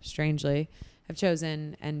also, strangely, have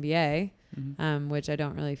chosen NBA, Mm-hmm. which I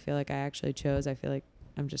don't really feel like I actually chose. I feel like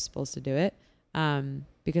I'm just supposed to do it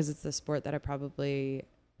because it's the sport that I probably,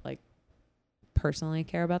 like, personally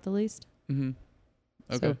care about the least. Mm-hmm.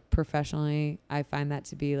 Okay. So professionally, I find that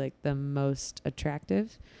to be like the most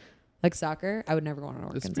attractive. Like soccer, I would never want to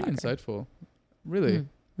work It's in pretty soccer. insightful. Really?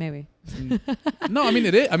 Maybe. No, I mean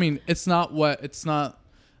it is. I mean it's not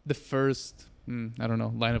the first I don't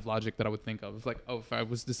know, line of logic that I would think of. It's like, if I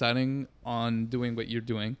was deciding on doing what you're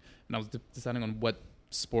doing and I was deciding on what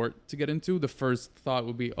sport to get into, the first thought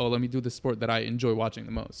would be, let me do the sport that I enjoy watching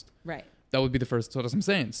the most. Right. That would be the first thought, as I'm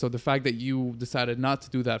saying. So the fact that you decided not to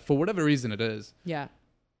do that for whatever reason it is, Yeah.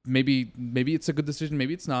 maybe it's a good decision,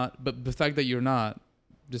 maybe it's not, but the fact that you're not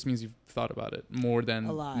just means you've thought about it more than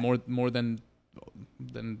A lot. more than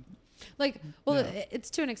Like, well, Yeah. it's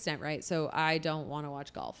to an extent, right? So I don't want to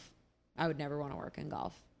watch golf. I would never want to work in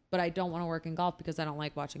golf. But I don't want to work in golf because I don't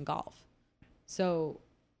like watching golf. So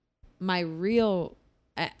my real...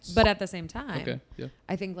 but at the same time, okay, yeah.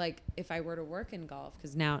 I think, like, if I were to work in golf,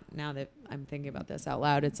 because now that I'm thinking about this out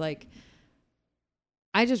loud, it's like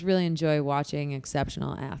I just really enjoy watching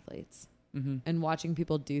exceptional athletes Mm-hmm. and watching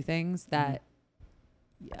people do things that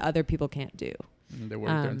other people can't do. They work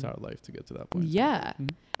their entire life to get to that point. Yeah. Mhm.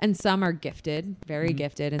 And some are gifted, very Mhm.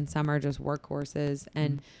 gifted, and some are just workhorses.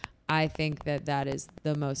 And I think that is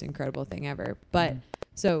the most incredible thing ever. But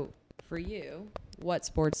so for you, what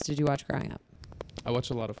sports did you watch growing up? I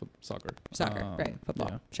watch a lot of soccer. Soccer, right? Football,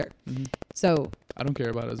 Yeah. sure. Mm-hmm. So I don't care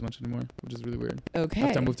about it as much anymore, which is really weird. okay,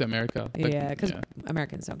 After I moved to America. yeah, because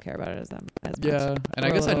Americans don't care about it as much. Yeah, and I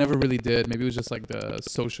We're a guess I little- never really did. Maybe it was just like the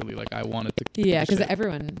socially, like I wanted to. Yeah, because shit.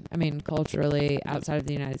 everyone, I mean, culturally, outside of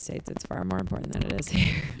the United States, it's far more important than it is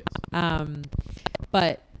here.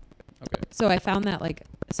 But Okay. so I found that, like,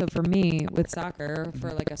 so for me with soccer,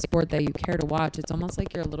 for like a sport that you care to watch, it's almost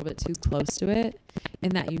like you're a little bit too close to it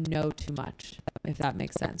in that you know too much, if that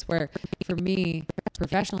makes sense. Where for me,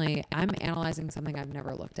 professionally, I'm analyzing something I've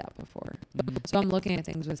never looked at before. So I'm looking at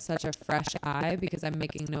things with such a fresh eye because I'm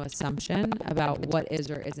making no assumption about what is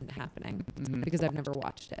or isn't happening because I've never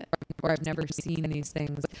watched it or I've never seen these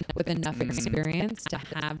things with enough experience to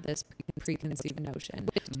have this preconceived notion,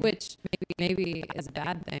 which maybe is a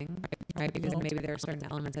bad thing, right? Because maybe there are certain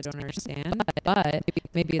elements I don't understand, but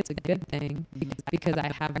maybe it's a good thing because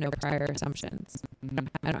I have no prior assumptions.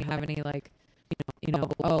 I don't have any, like, oh,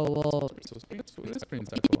 well, So it's pretty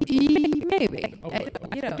insightful. maybe. Oh,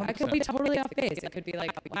 I could be totally off base. It could be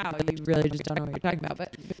like, wow, you really just don't know what you're talking about.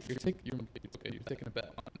 But You're taking a bet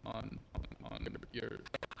on your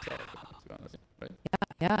self, to be honest, right?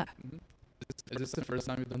 yeah. Is this the first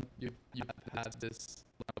time you've had this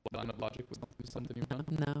line of logic with something you've done?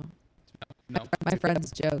 No. No. My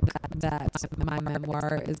friends joke that my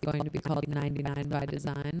memoir is going to be called 99 by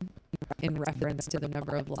Design in reference to the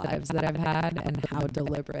number of lives that I've had and how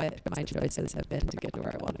deliberate my choices have been to get to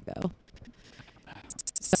where I want to go.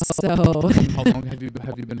 So How long have you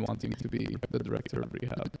been wanting to be the director of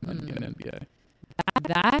rehab in NBA?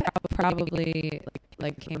 that probably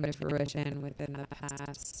like came to fruition within the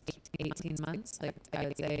past 18 months. Like I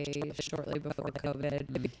would say shortly before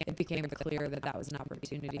COVID, it became clear that was an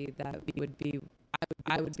opportunity that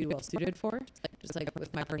I would be well suited for, just like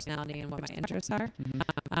with my personality and what my interests are.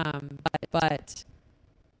 But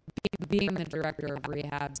being the director of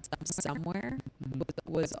rehab somewhere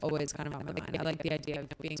was always kind of on my mind. I like the idea of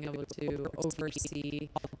being able to oversee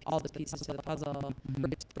all the pieces to the puzzle,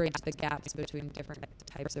 bridge the gaps between different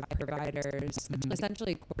types of providers,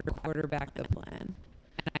 essentially quarterback the plan.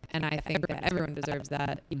 And I think that everyone deserves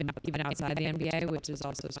that, even outside the NBA, which is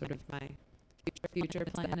also sort of my future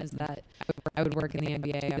plan, is that I would work in the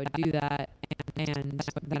NBA, I would do that, and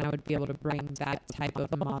then I would be able to bring that type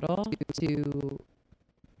of model to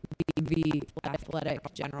the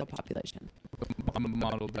athletic general population. A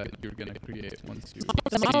model that you're going to create once you...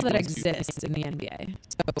 The model that exists in the NBA.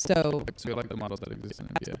 So you like the model that exists in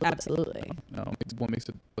the NBA? Absolutely. What makes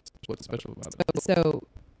it... What's special about it? So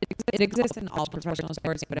it exists in all professional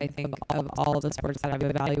sports, but I think of all the sports that I've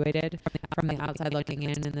evaluated from the outside looking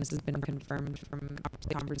in, and this has been confirmed from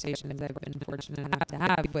conversations I've been fortunate enough to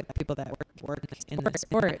have with people that work in the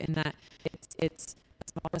sport, in that it's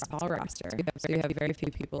a small roster. So you have very few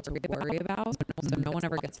people to worry about. So no one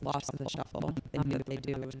ever gets lost in the shuffle. They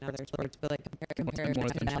do in other sports, but like compared to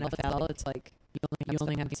the NFL, it's like you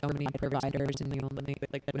only have so many providers, and you only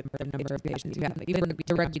like the number of patients you have. Even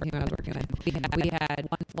the rugby team I was working with, we had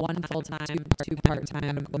one full-time, 2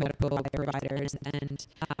 part-time medical providers, and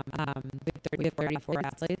we have 34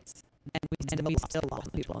 athletes, and we still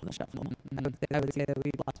lost people in the shuffle. I would say that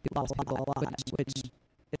we lost people a lot, which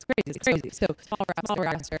it's crazy. So small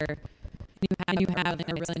roster. And you have a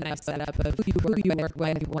really nice setup of who you work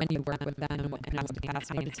with, when you work with them, and how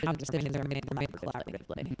how decisions are made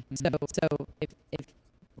collaboratively. So if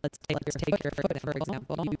let's take your foot, for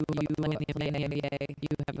example. You play in the NBA.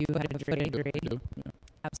 You had a foot injury.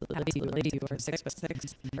 Absolutely. You are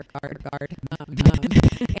 6'6" for guard.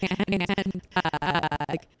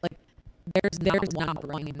 There's not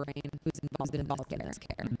one brain who's involved in this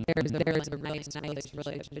care. There's a really nice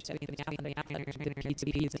relationship between the athlete trainer,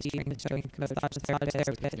 PTs, strength coach, massage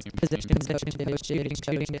therapist, position coaches, shooting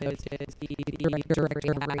coaches, the director of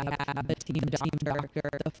rehab, the team doctor,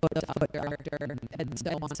 the foot doctor, and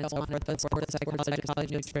so on and so forth. The sports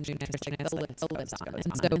psychologist, nutritionist, the list goes on.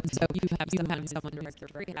 So you have someone director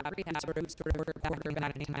of rehab who's sort of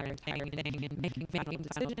quarterbacking the entire thing and making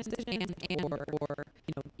decisions or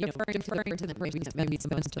referring to the person that maybe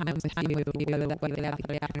spends time with you, whether the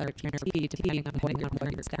athlete or trainer depending on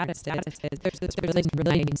what your status is. There's this really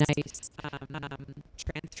nice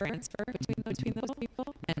transfer between those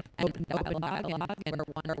people and dialogue, and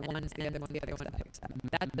where one is the other one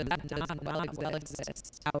accept. That does not well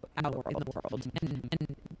exist out in the world. And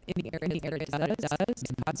in the area it does,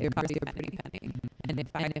 it costs you a pretty penny. And if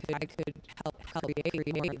I could help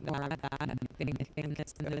create more of that, I think in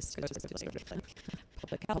this goes to sort of like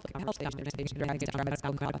public health conversation, dragging down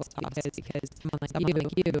medical costs, because someone like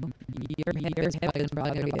you, your hip is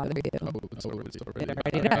probably going to bother you. It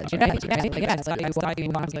does. Yeah, I saw you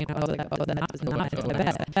walking, and I was like, oh, that's not the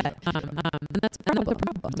best. And that's another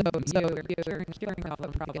problem. So you're insuring off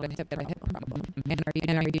of probably a hip problem. And are you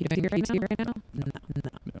doing your PT right now? No.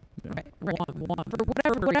 Right. One for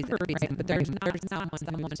whatever reason, but there's not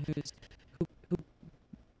someone who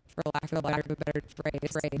for lack of a better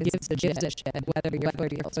phrase, gives a shit whether your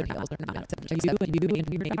foot heals or not. So you and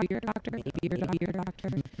maybe your doctor,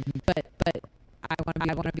 but I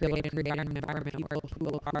want to be able to create an environment where people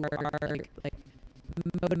who are like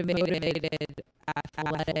motivated,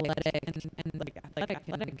 athletic, and like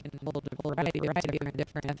athletic can hold a variety of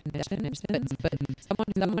different definitions. But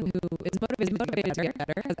someone who is motivated to get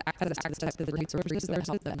better, has access to the resources that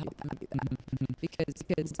help them do that. Because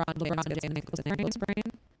LeBron James ankle sprain,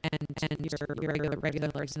 and your regular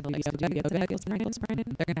person who used to do yoga ankle sprain,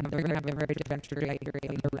 they're gonna have a very different trajectory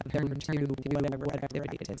of their return to whatever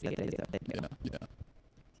activity it is that they do. Yeah.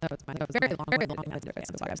 That was my very long answer. So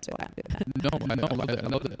I still have to do that. No, I know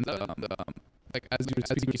that. Like as you were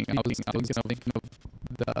speaking, I was thinking of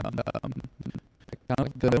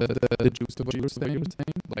the juice of what you were saying,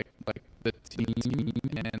 like the team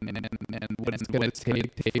and what it's gonna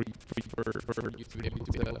take for you to be able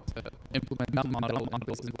to implement that model on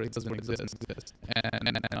places where it doesn't exist.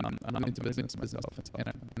 And I'm into business myself, and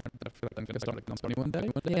I feel like I'm gonna start a company one day.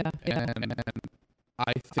 Yeah. And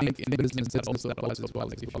I think in business that also applies as well.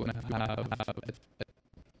 Like if you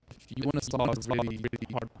want to solve really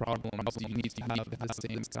hard problems, you need to have the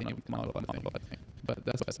same kind of model. But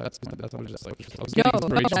that's what I was just like.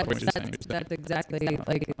 That's exactly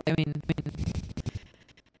like I mean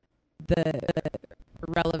the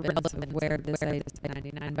relevance of where this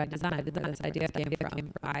 99 by design, this idea came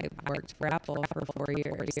from. I worked for Apple for 4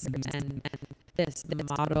 years, and this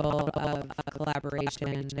model of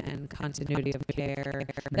collaboration and continuity of care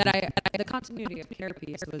the continuity of care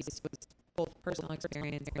piece was both personal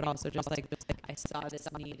experience, but also just like I saw this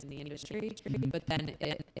need in the industry. But then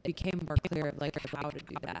it became more clear of like how to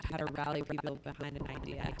do that, how to rally people behind an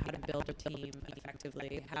idea, how to build a team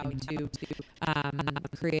effectively, how to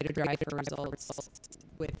create a drive for results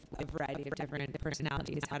with a variety of different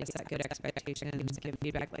personalities, how to set good expectations, give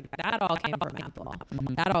feedback. Like that all came from Apple.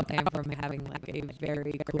 That all came from having like a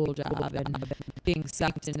very cool job and being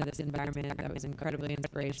sucked into this environment that was incredibly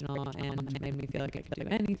inspirational and made me feel like I could do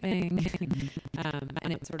anything.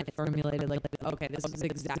 And it sort of formulated like, okay, this is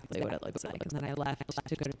exactly what it looks like. And then I left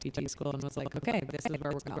to go to PT school and was like, okay, this is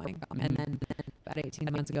where we're going. And then about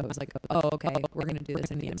 18 months ago, it was like, oh, okay, we're going to do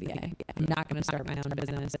this in the NBA. I'm not going to start my own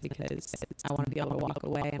business because I want to be able to walk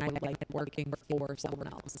away and I like working for someone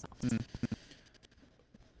else.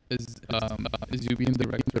 Is you being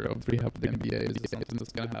director of rehab at the NBA, is this something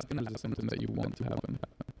that's going to happen, or is this something that you want to happen?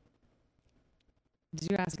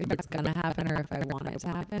 Did you ask if it's going to happen or if I want it to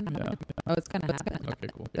happen? Yeah. Oh, it's going to happen. Okay,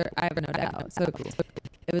 cool. I have no doubt. So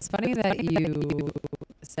it was funny that you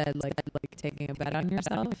said like taking a bet on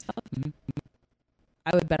yourself.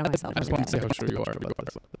 I would bet on myself. I just want to say how sure you are about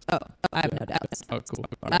this. Oh, I have no doubts. Oh, cool.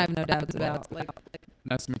 I have no doubts about like.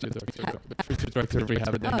 Nice to meet you, future director of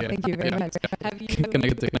rehab at the NBA. Thank you very much. Can I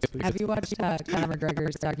get tickets, please? Have you watched Conor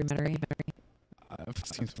McGregor's documentary? I've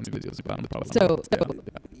seen so many videos about him. Probably. So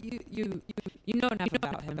you know enough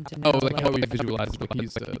about him to know. Oh, like how we visualize like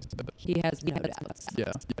he's. He has no doubts.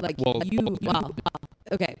 Yeah. Like well,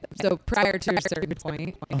 okay. So prior to a certain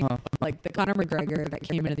point, like the Conor McGregor that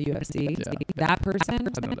came into the UFC, that person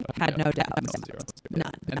had no doubts.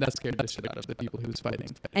 None. And that scared the shit out of the people he was fighting.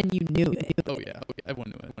 And you knew it. Oh yeah,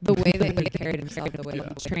 everyone knew it. The way that he carried himself, the way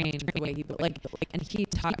he trained, the way he and he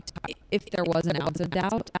talked. If there was an ounce of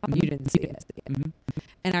doubt, you didn't see it.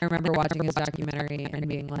 And I remember watching his documentary and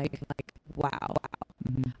being like, wow,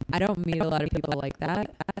 I don't meet a lot of people like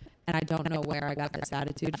that, and I don't know where I got this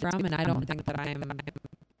attitude from, and I don't think that I'm,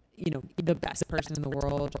 the best person in the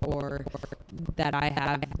world or that I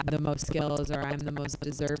have the most skills or I'm the most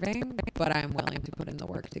deserving, but I'm willing to put in the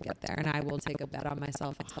work to get there, and I will take a bet on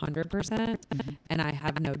myself 100%, and I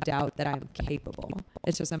have no doubt that I'm capable.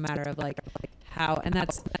 It's just a matter of like how, and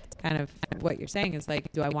that's kind of what you're saying is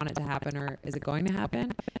like, do I want it to happen or is it going to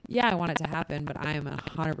happen? Yeah, I want it to happen, but I am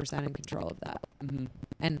 100% in control of that.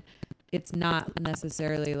 And it's not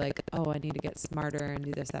necessarily like, oh, I need to get smarter and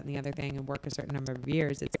do this, that, and the other thing and work a certain number of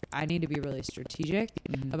years. It's I need to be really strategic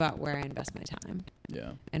about where I invest my time.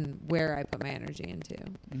 Yeah. And where I put my energy into.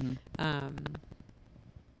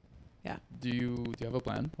 Yeah. Do you have a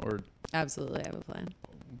plan or? Absolutely, I have a plan.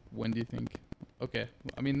 When do you think? Okay.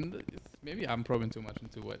 I mean, maybe I'm probing too much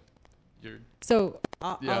into what you're. So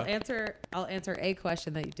I'll answer a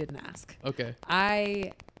question that you didn't ask. Okay.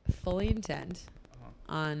 I fully intend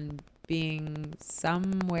on being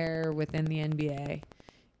somewhere within the NBA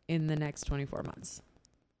in the next 24 months.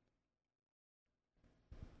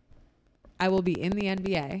 I will be in the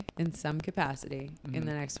NBA in some capacity in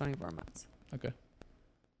the next 24 months. Okay.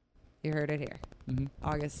 You heard it here.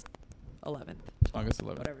 August 11th. August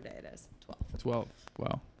 11th. Whatever day it is. 12.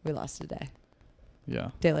 Wow. We lost a day. Yeah.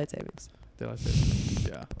 Daylight savings.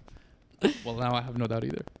 Yeah. Well, now I have no doubt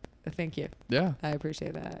either. Thank you. Yeah. I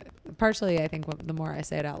appreciate that. Partially, I think the more I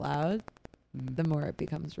say it out loud, the more it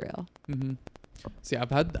becomes real. See,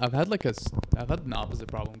 I've had an opposite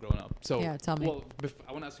problem growing up. So yeah, tell me. Well,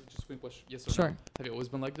 I want to ask you just a quick question. Yes or no? Have you always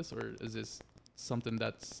been like this, or is this something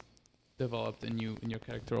that's developed in your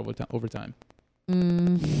character over time?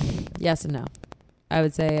 Yes and no. I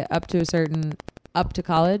would say up to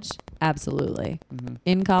college, absolutely.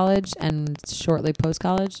 In college and shortly post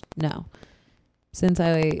college, no. Since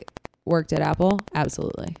I worked at Apple,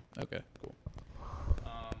 absolutely. Okay, cool.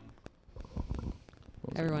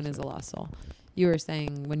 Everyone is a lost soul. You were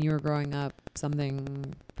saying when you were growing up,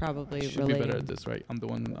 something probably related. I should be better at this, right? I'm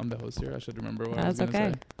the host here. I should remember what I was going to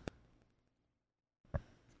say.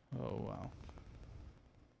 Oh, wow.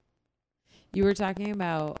 You were talking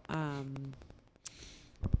about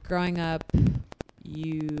growing up,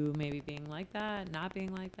 you maybe being like that, not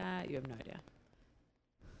being like that. You have no idea.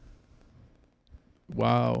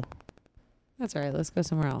 Wow. That's all right. Let's go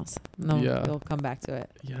somewhere else. No, you'll come back to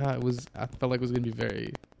it. Yeah, I felt like it was going to be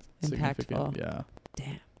very impactful. Yeah.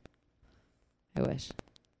 Damn. I wish.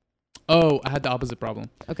 Oh, I had the opposite problem.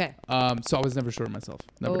 Okay. So I was never sure of myself.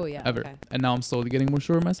 Never, ever. Okay. And now I'm slowly getting more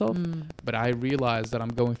sure of myself. But I realized that I'm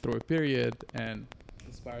going through a period, and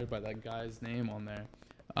inspired by that guy's name on there,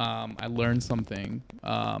 I learned something.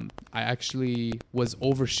 I actually was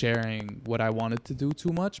oversharing what I wanted to do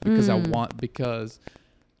too much because because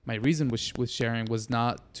my reason with sharing was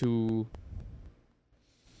not to.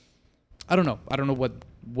 I don't know what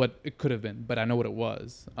what it could have been, but I know what it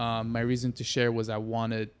was. My reason to share was I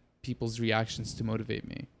wanted people's reactions to motivate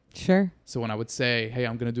me. Sure. So when I would say, hey,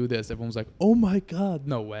 I'm going to do this, everyone was like, oh my God,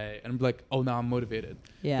 no way. And I'm like, oh, now I'm motivated.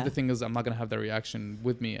 Yeah. But the thing is, I'm not going to have that reaction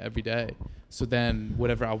with me every day. So then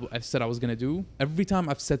whatever I said I was going to do, every time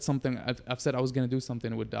I've said something, I've said I was going to do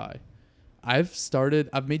something, it would die. I've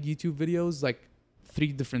made YouTube videos like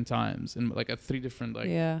 3 different times in like at 3 different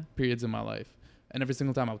periods in my life. And every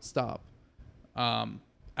single time I would stop.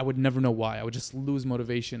 I would never know why. I would just lose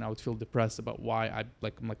motivation. I would feel depressed about why. I'm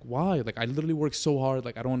like, why? Like, I literally work so hard.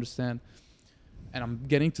 Like, I don't understand. And I'm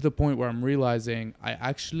getting to the point where I'm realizing I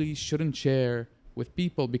actually shouldn't share with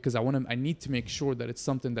people because I need to make sure that it's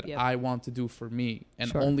something that I want to do for me,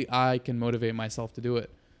 and only I can motivate myself to do it.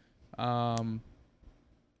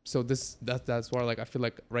 So that's why, like, I feel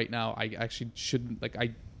like right now I actually shouldn't, like,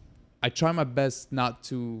 I try my best not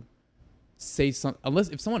to say something, unless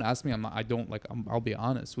if someone asks me, I'll be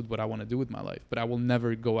honest with what I want to do with my life, but I will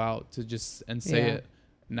never go out to just and say it,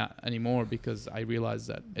 not anymore, because I realize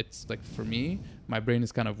that it's like, for me, my brain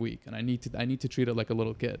is kind of weak, and I need to treat it like a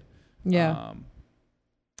little kid. No,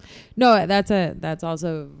 that's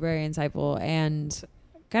also very insightful and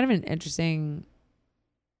kind of an interesting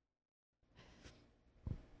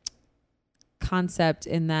concept,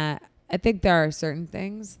 in that I think there are certain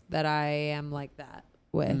things that I am like that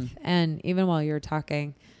with. And even while you were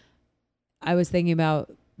talking, I was thinking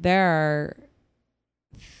about, there are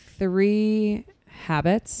 3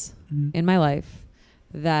 habits in my life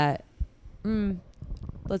that,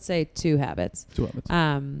 let's say 2 habits,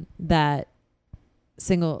 that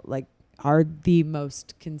are the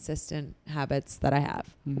most consistent habits that I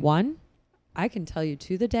have. One, I can tell you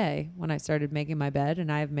to the day when I started making my bed,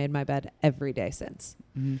 and I have made my bed every day since.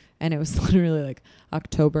 And it was literally like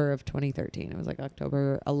October of 2013. It was like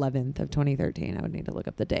October 11th of 2013. I would need to look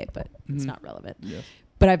up the date, but it's not relevant.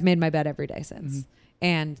 But I've made my bed every day since.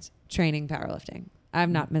 And training powerlifting. I've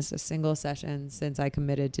not missed a single session since I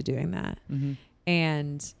committed to doing that.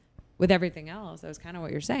 And with everything else, that was kind of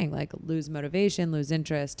what you're saying, like, lose motivation, lose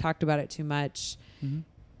interest, talked about it too much,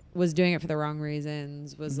 was doing it for the wrong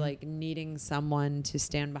reasons, was like needing someone to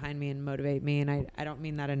stand behind me and motivate me. And I don't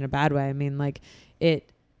mean that in a bad way. I mean, like, I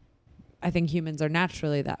think humans are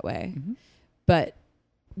naturally that way. But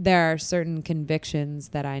there are certain convictions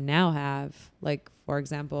that I now have. Like, for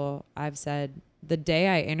example, I've said, the day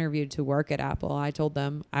I interviewed to work at Apple, I told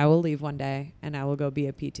them I will leave one day and I will go be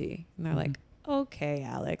a PT. And they're like, okay,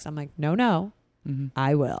 Alex. I'm like, no,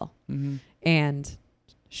 I will. And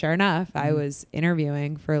sure enough, I was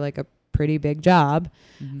interviewing for like a pretty big job.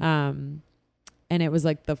 And it was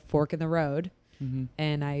like the fork in the road.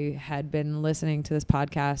 And I had been listening to this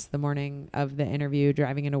podcast the morning of the interview,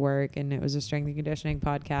 driving into work. And it was a strength and conditioning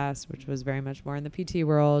podcast, which was very much more in the PT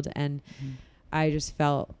world. And I just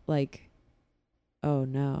felt like, oh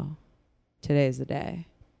no, today's the day.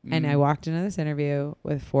 And I walked into this interview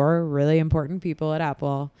with 4 really important people at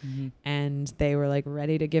Apple, and they were like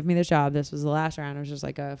ready to give me the job. This was the last round. It was just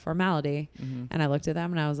like a formality. And I looked at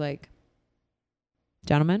them and I was like,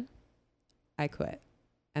 gentlemen, I quit.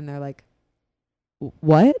 And they're like,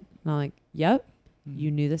 what? And I'm like, yep. You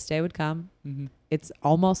knew this day would come. It's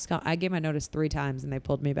almost, I gave my notice 3 times and they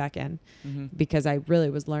pulled me back in because I really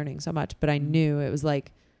was learning so much, but I knew it was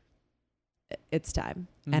like, it's time.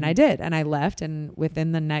 And I did. And I left. And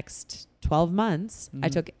within the next 12 months, I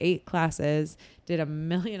took 8 classes, did 1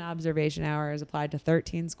 million observation hours, applied to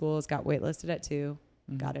 13 schools, got waitlisted at 2,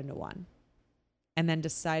 got into 1. And then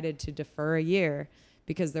decided to defer a year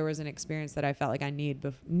because there was an experience that I felt like I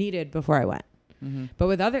needed before I went. But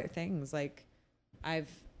with other things, like, I've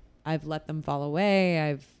let them fall away.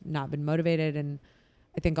 I've not been motivated. And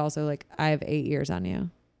I think also, like, I have 8 years on you.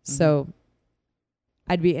 So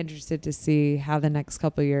I'd be interested to see how the next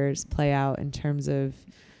couple of years play out in terms of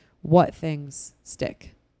what things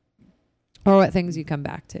stick or what things you come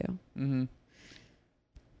back to.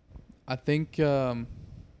 I think,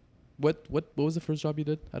 what was the first job you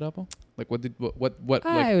did at Apple? Like, what it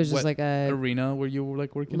was just like a arena where you were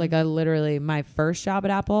like working? Like, literally my first job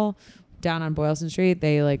at Apple down on Boylston Street,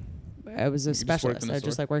 I was a specialist. I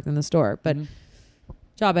just like worked in the store, but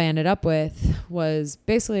job I ended up with was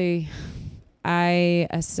basically, I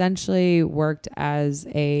essentially worked as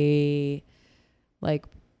a like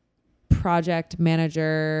project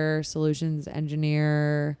manager, solutions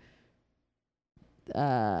engineer,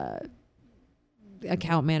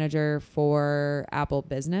 account manager for Apple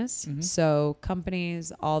Business. So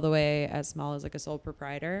companies all the way as small as like a sole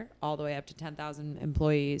proprietor, all the way up to 10,000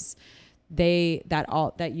 employees,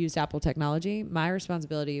 that used Apple technology. My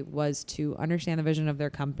responsibility was to understand the vision of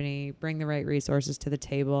their company, bring the right resources to the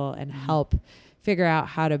table, and help figure out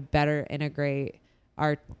how to better integrate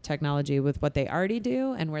our technology with what they already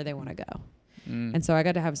do and where they want to go. And so I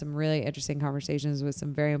got to have some really interesting conversations with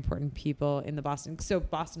some very important people in the Boston. So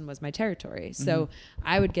Boston was my territory. So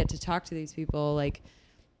I would get to talk to these people like,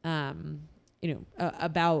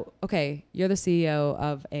 about, okay, you're the CEO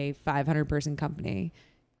of a 500 person company.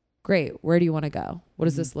 Great. Where do you want to go? What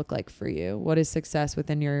does this look like for you? What is success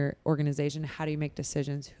within your organization? How do you make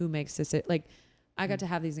decisions? Who makes decisions? Like, I got to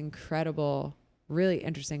have these incredible, really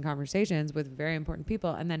interesting conversations with very important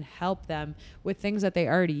people and then help them with things that they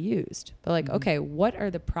already used. But like, okay, what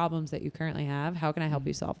are the problems that you currently have? How can I help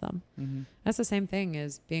you solve them? That's the same thing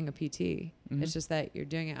as being a PT. It's just that you're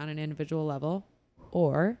doing it on an individual level,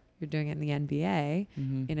 or you're doing it in the NBA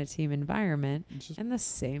in a team environment, and the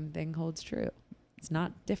same thing holds true. It's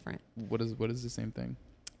not different. What is the same thing?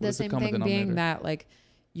 The same thing being that like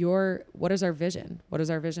what is our vision? What is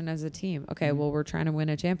our vision as a team? Okay, well, we're trying to win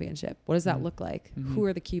a championship. What does that look like? Who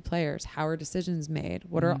are the key players? How are decisions made?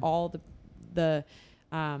 What are all the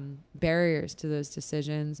barriers to those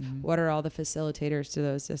decisions? What are all the facilitators to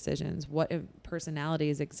those decisions? What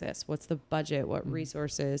personalities exist? What's the budget? What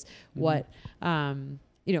resources? What,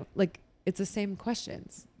 like it's the same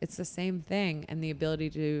questions. It's the same thing. And the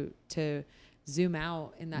ability to zoom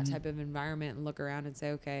out in that type of environment and look around and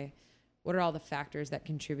say, okay, what are all the factors that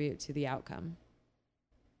contribute to the outcome?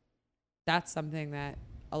 That's something that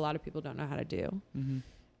a lot of people don't know how to do.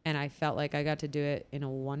 And I felt like I got to do it in a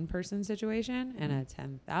 1-person situation and a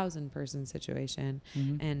 10,000 person situation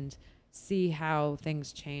and see how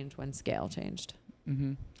things change when scale changed.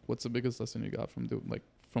 What's the biggest lesson you got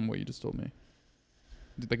from what you just told me?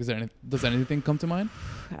 Like, does anything come to mind?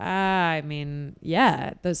 I mean,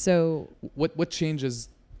 yeah. So what changes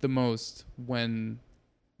the most when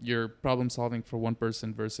you're problem solving for 1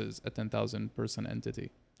 person versus a 10,000 person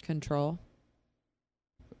entity? Control.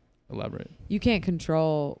 Elaborate. You can't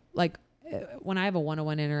control, like when I have a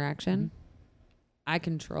one-on-one interaction, I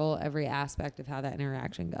control every aspect of how that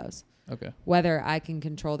interaction goes. Okay. Whether I can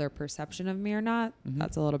control their perception of me or not,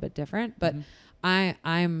 that's a little bit different. But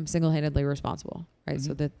I'm single-handedly responsible, right?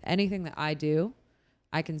 So that anything that I do,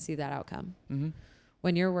 I can see that outcome.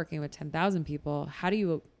 When you're working with 10,000 people, how do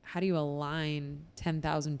you align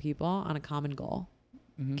 10,000 people on a common goal?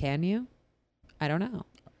 Can you? I don't know.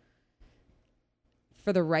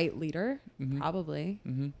 For the right leader, probably.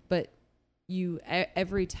 But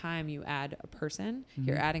every time you add a person,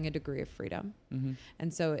 you're adding a degree of freedom.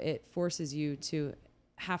 And so it forces you to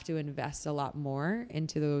have to invest a lot more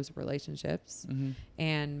into those relationships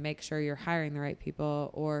and make sure you're hiring the right people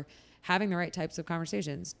or having the right types of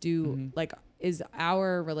conversations. Is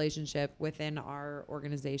our relationship within our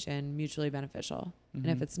organization mutually beneficial? And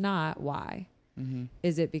if it's not, why?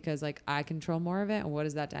 Is it because like I control more of it? And what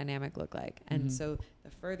does that dynamic look like? And so the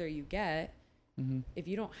further you get, if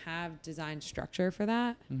you don't have design structure for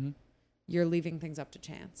that, you're leaving things up to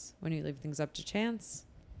chance. When you leave things up to chance,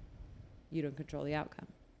 you don't control the outcome.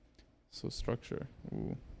 So structure.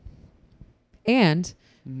 Ooh. And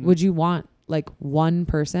would you want like 1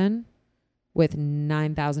 person with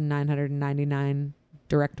 9,999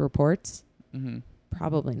 direct reports?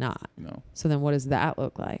 Probably not. No. So then what does that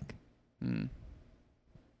look like?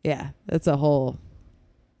 Yeah, that's a whole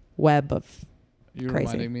web of You're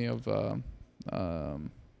crazy. reminding me of, Jocko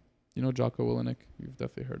Willenick. You've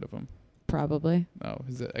definitely heard of him. Probably. No,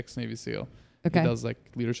 he's an ex-Navy SEAL. Okay. He does like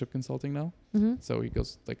leadership consulting now. So he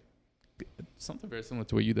goes like something very similar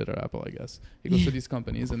to what you did at Apple, I guess. He goes to these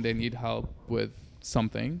companies and they need help with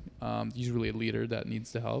something, usually a leader that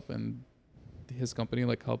needs the help, and his company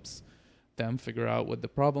like helps them figure out what the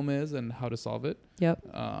problem is and how to solve it.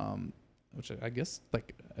 Which I guess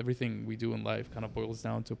like everything we do in life kind of boils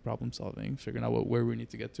down to problem solving, figuring out where we need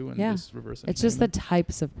to get to and just reversing. It's just the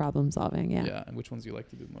types of problem solving. Yeah, and which ones you like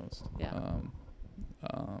to do most.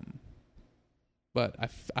 But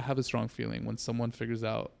I have a strong feeling when someone figures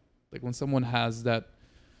out, like when someone has that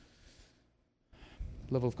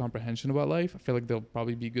level of comprehension about life, I feel like they'll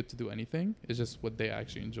probably be good to do anything. It's just what they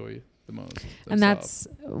actually enjoy the most. And that's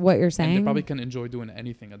what you're saying. And they probably can enjoy doing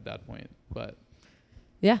anything at that point. But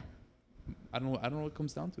yeah, I don't know what it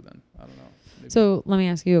comes down to then. I don't know. Maybe. So let me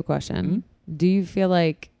ask you a question. Do you feel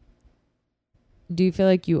like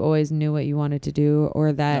you always knew what you wanted to do,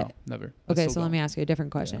 or that? No, never. Okay, so let me ask you a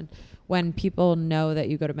different question. Yeah. When people know that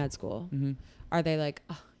you go to med school, are they like,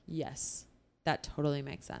 oh, yes, that totally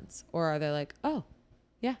makes sense? Or are they like, oh,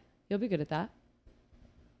 yeah, you'll be good at that?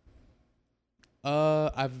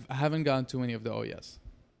 I haven't gotten too many of the yes.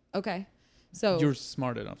 Okay. So you're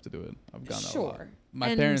smart enough to do it. I've gotten a lot.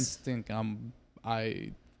 My parents think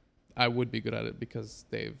I would be good at it because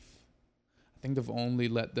I think they've only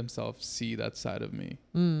let themselves see that side of me,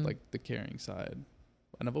 like the caring side.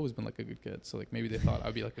 And I've always been like a good kid. So like maybe they thought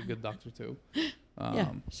I'd be like a good doctor too.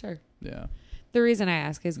 Yeah, sure. Yeah. The reason I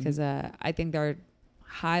ask is because I think there are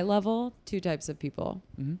high level 2 types of people.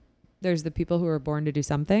 There's the people who are born to do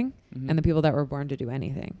something and the people that were born to do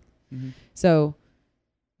anything. So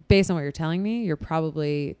based on what you're telling me, you're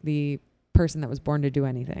probably the person that was born to do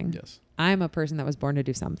anything. Yes. I'm a person that was born to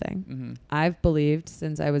do something. I've believed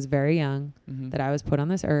since I was very young that I was put on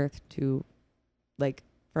this earth to, like,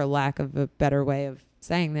 for lack of a better way of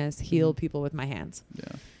saying this, heal people with my hands.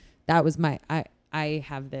 Yeah. That was I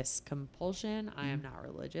have this compulsion. I am not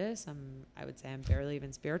religious. I would say I'm barely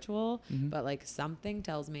even spiritual, but like something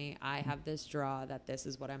tells me I have this draw that this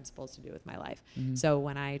is what I'm supposed to do with my life. So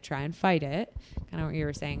when I try and fight it, kind of what you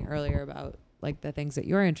were saying earlier about like the things that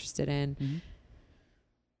you're interested in,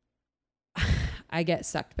 I get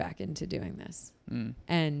sucked back into doing this.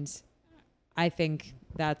 And I think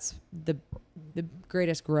that's the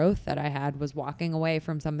greatest growth that I had was walking away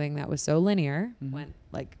from something that was so linear. When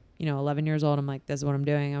like, 11 years old, I'm like, this is what I'm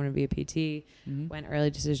doing. I'm going to be a PT. Went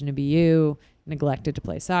early decision to BU, neglected to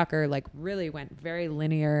play soccer, like really went very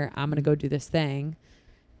linear. I'm going to go do this thing.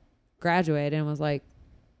 Graduated and was like,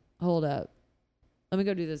 hold up. Let me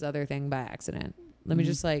go do this other thing by accident. Let me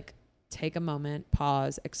just like take a moment,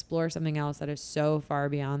 pause, explore something else that is so far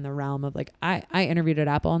beyond the realm of like, I interviewed at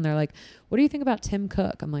Apple and they're like, what do you think about Tim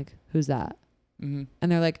Cook? I'm like, who's that? And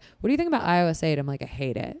they're like, what do you think about iOS 8? I'm like, I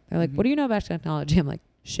hate it. They're like, what do you know about technology? I'm like,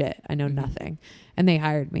 shit, I know nothing. And they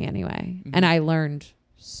hired me anyway. And I learned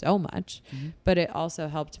so much, but it also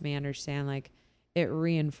helped me understand, like, it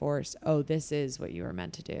reinforced, oh, this is what you were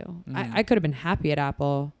meant to do. I could have been happy at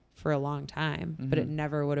Apple for a long time, but it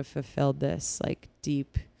never would have fulfilled this like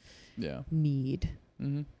deep need.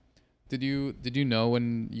 Did you know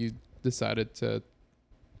when you decided to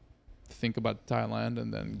think about Thailand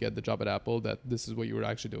and then get the job at Apple that this is what you were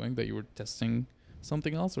actually doing, that you were testing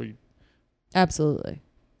something else? Or Absolutely.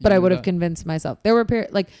 But I would have convinced myself. There were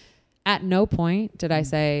like at no point did I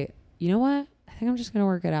say, you know what? I think I'm just going to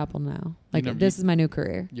work at Apple now. Like this is my new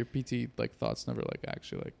career. Your PT like thoughts never like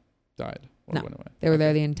actually like died or went away. They were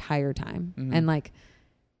there the entire time. And like,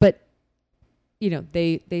 but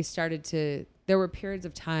they started to, there were periods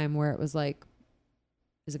of time where it was like,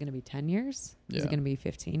 is it going to be 10 years? Is it going to be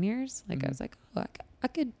 15 years? Like I was like, oh, I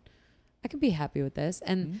could be happy with this.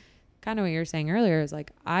 And kind of what you were saying earlier is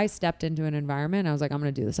like, I stepped into an environment. I was like, I'm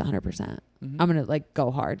going to do this 100%. I'm going to like go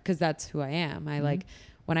hard because that's who I am. I like,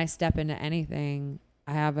 when I step into anything,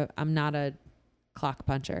 I'm not a clock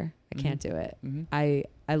puncher. I can't do it.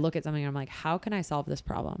 I look at something and I'm like, how can I solve this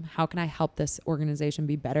problem? How can I help this organization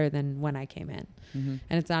be better than when I came in? And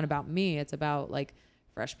it's not about me. It's about like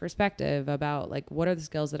fresh perspective, about like, what are the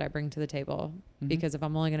skills that I bring to the table? Because if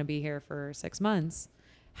I'm only going to be here for 6 months,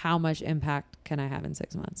 how much impact can I have in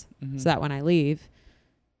 6 months? So that when I leave,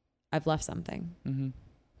 I've left something.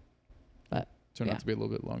 But turned out to be a little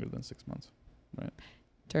bit longer than 6 months, right?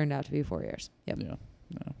 Turned out to be 4 years. Yep. Yeah.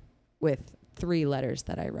 With 3 letters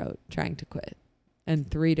that I wrote trying to quit. And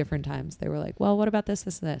 3 different times they were like, well, what about this,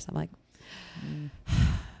 this, and this? I'm like,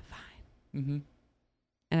 fine.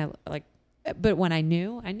 And I like, but when I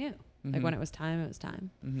knew, I knew. Like when it was time, it was time.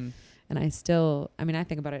 And I still, I mean, I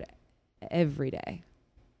think about it every day.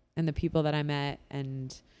 And the people that I met,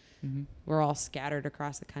 and we're all scattered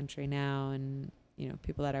across the country now, and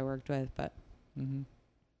people that I worked with, but it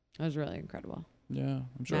was really incredible. Yeah,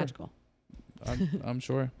 I'm sure. Magical. I'm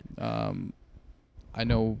sure. I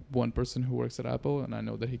know one person who works at Apple, and I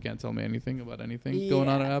know that he can't tell me anything about anything going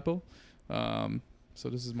on at Apple. So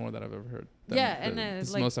this is more that I've ever heard. This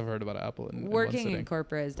is most I've heard about Apple. Working in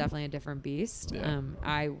corporate is definitely a different beast. Yeah.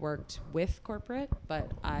 I worked with corporate, but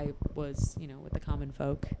I was, with the common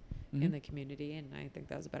folk in the community, and I think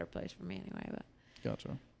that was a better place for me anyway. But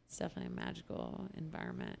gotcha. It's definitely a magical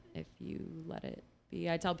environment if you let it be.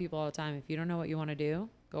 I tell people all the time, if you don't know what you want to do,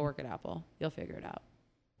 go work at Apple. You'll figure it out.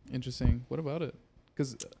 Interesting. What about it?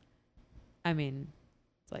 Because I mean,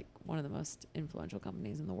 it's like one of the most influential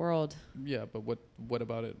companies in the world. Yeah, but what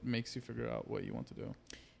about it makes you figure out what you want to do?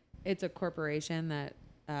 It's a corporation that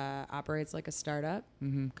operates like a startup.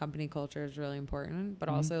 Company culture is really important, but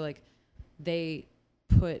also like they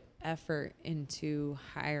put effort into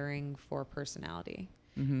hiring for personality.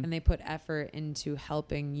 And they put effort into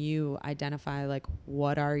helping you identify like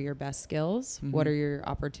what are your best skills, what are your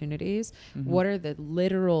opportunities, what are the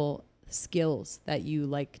literal skills that you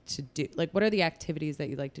like to do, like what are the activities that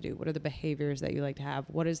you like to do, what are the behaviors that you like to have,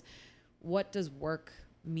 what does work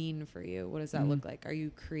mean for you? What does that look like? Are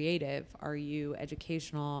you creative? Are you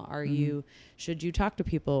educational? Should you talk to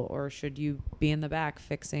people, or should you be in the back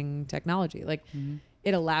fixing technology? Like,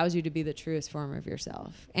 it allows you to be the truest form of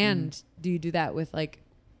yourself. And do you do that with like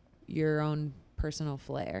your own personal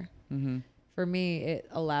flair? For me, it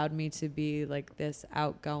allowed me to be like this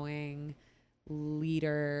outgoing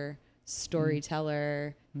leader,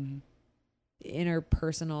 storyteller,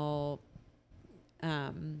 interpersonal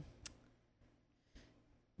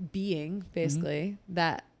being, basically,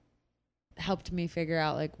 that helped me figure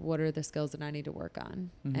out like what are the skills that I need to work on,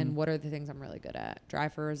 and what are the things I'm really good at.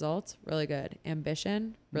 Drive for results, really good.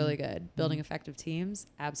 Ambition, really good. Building effective teams,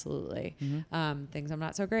 absolutely. Things I'm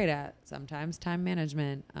not so great at, sometimes time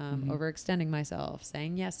management, overextending myself,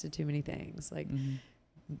 saying yes to too many things, like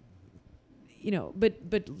you know,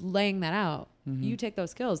 but laying that out, you take those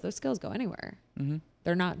skills go anywhere.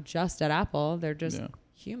 They're not just at Apple, they're just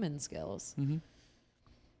human skills.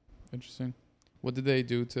 Interesting. What did they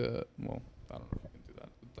do to, well, I don't know if you can do that.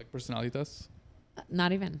 Like personality tests?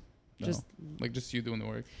 Not even. No. Just you doing the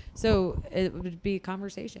work. So it would be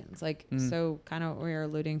conversations. Like, so kind of what we were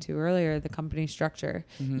alluding to earlier, the company structure.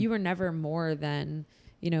 You were never more than,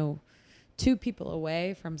 you know, 2 people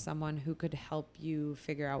away from someone who could help you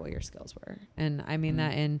figure out what your skills were. And I mean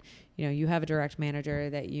that in, you know, you have a direct manager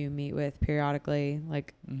that you meet with periodically,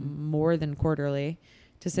 like more than quarterly,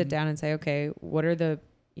 to sit down and say, okay, what are the,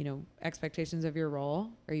 you know, expectations of your role?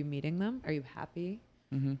 Are you meeting them? Are you happy?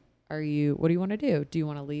 What do you want to do? Do you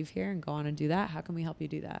want to leave here and go on and do that? How can we help you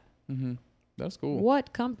do that? That's cool.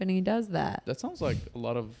 What company does that? That sounds like a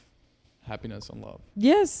lot of happiness and love.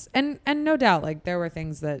 Yes. And no doubt, like there were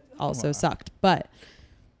things that also sucked, but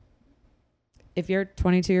if you're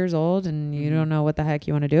 22 years old and you don't know what the heck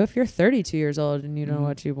you want to do, if you're 32 years old and you don't know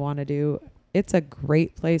what you want to do, it's a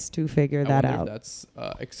great place to figure that out. If that's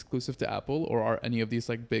exclusive to Apple, or are any of these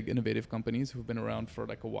like big innovative companies who've been around for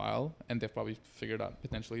like a while and they've probably figured out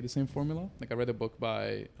potentially the same formula? Like I read a book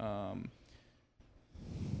by,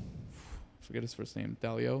 forget his first name,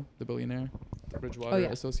 Dalio, the billionaire, the Bridgewater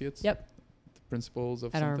Associates. Yep. The principles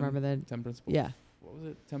of I don't remember the 10 principles. Yeah. What was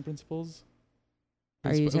it? 10 principles?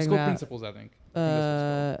 Are you talking about principles, I think.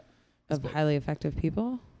 Of highly effective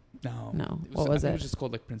people? No. What was it? It was just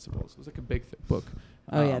called like Principles. It was like a big book.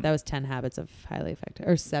 Oh yeah, that was 10 habits of highly effective,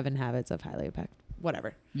 or 7 habits of highly effective.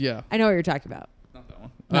 Whatever. Yeah. I know what you're talking about. Not that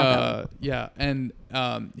one. Yeah, and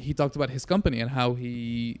he talked about his company and how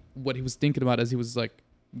what he was thinking about as he was like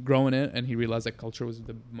growing it, and he realized that culture was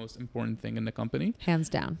the most important thing in the company. Hands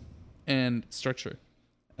down. And structure,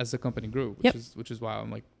 as the company grew, which is why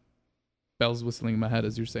I'm like bells whistling in my head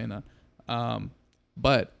as you're saying that.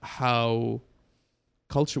 But how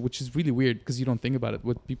culture, which is really weird because you don't think about it.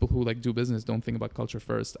 With people who like do business, don't think about culture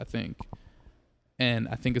first, I think. And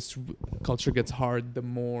I think culture gets hard the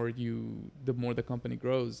more the company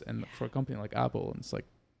grows. And for a company like Apple, it's like,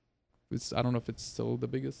 I don't know if it's still the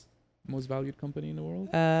biggest, most valued company in the world.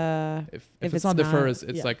 If it's not the first,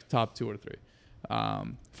 it's like top 2 or 3.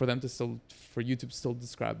 For you to still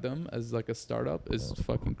describe them as like a startup is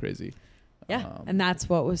fucking crazy. Yeah. And that's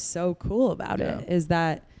what was so cool about it, is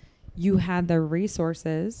that you had the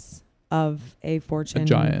resources of a Fortune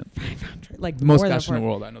 500, like the most cash in the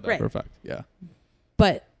world. I know that for a fact. Yeah.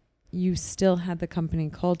 But you still had the company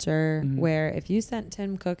culture where if you sent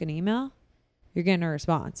Tim Cook an email, you're getting a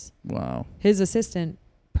response. Wow. His assistant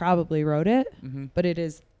probably wrote it, but it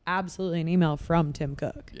is absolutely an email from Tim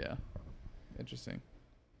Cook. Yeah. Interesting.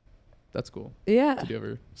 That's cool. Yeah. Did you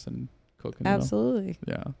ever send Cook an email? Absolutely.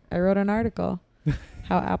 Yeah. I wrote an article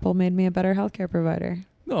how Apple made me a better healthcare provider.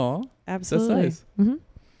 No. Absolutely. That's nice.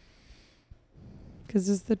 Because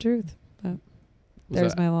it's the truth. But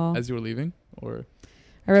there's my law. As you were leaving, or?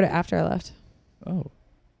 I wrote it after I left. Oh.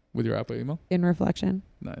 With your Apple email? In reflection.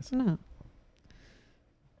 Nice. No.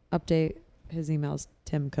 Update his emails,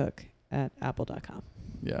 timcook@apple.com.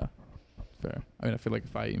 Yeah. Fair. I mean, I feel like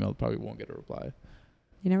if I emailed, probably won't get a reply.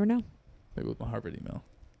 You never know. Maybe with my Harvard email.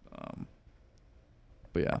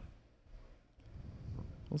 But yeah.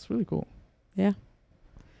 Well, it's really cool. Yeah.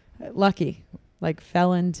 Lucky. Like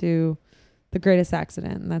fell into the greatest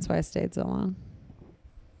accident, and that's why I stayed so long.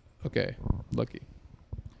 Okay. Lucky.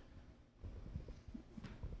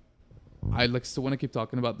 I like still want to keep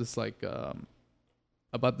talking about this, like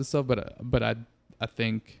about this stuff, but I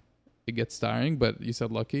think it gets tiring. But you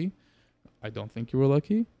said lucky. I don't think you were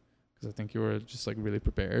lucky, because I think you were just like really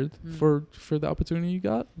prepared for the opportunity you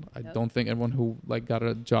got. I don't think everyone who like got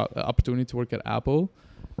a job opportunity to work at Apple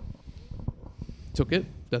took it.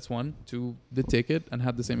 That's 1. 2, did take it and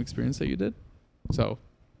had the same experience that you did. So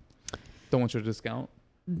don't want you to discount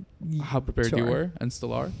how prepared you were and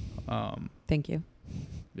still are. Thank you.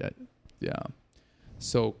 Yeah.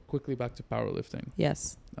 So quickly back to powerlifting.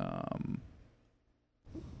 Yes.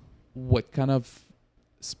 What kind of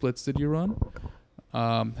splits did you run?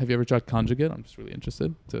 Have you ever tried conjugate? I'm just really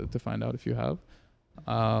interested to find out if you have.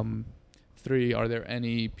 3, are there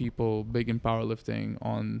any people big in powerlifting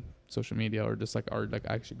on social media or just are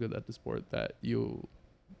actually good at the sport that you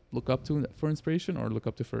look up to for inspiration or look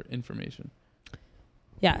up to for information?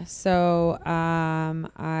 Yeah. So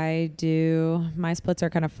I do, my splits are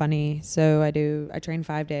kind of funny. So I train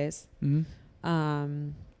 5 days.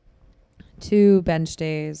 2 bench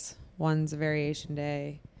days, 1's a variation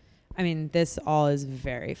day. I mean, this all is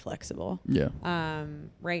very flexible. Yeah.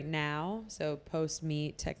 Right now, so post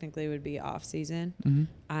meet technically would be off season. Mm-hmm.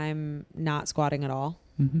 I'm not squatting at all.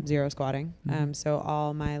 Mm-hmm. 0 squatting. Mm-hmm. So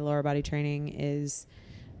all my lower body training is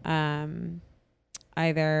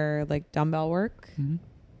either like dumbbell work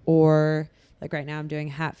or like right now I'm doing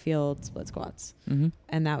Hatfield split squats.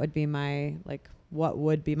 And that would be my what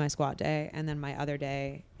would be my squat day, and then my other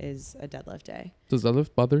day is a deadlift day. Does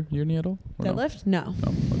deadlift bother you any at all? Deadlift? No.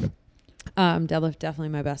 Okay. Deadlift definitely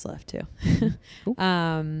my best lift too. Cool.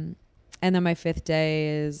 And then my 5th day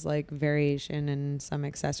is like variation and some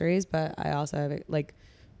accessories, but I also have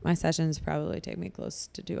my sessions probably take me close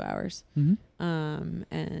to 2 hours. And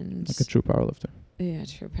like a true powerlifter. Yeah,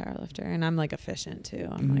 true powerlifter. And I'm efficient too.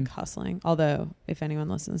 I'm hustling. Although if anyone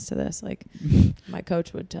listens to this, my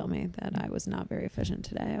coach would tell me that I was not very efficient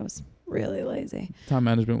today. I was really lazy. Time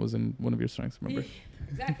management was in one of your strengths, remember?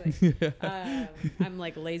 Exactly. I'm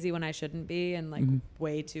lazy when I shouldn't be, and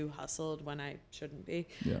way too hustled when I shouldn't be.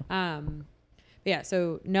 Yeah.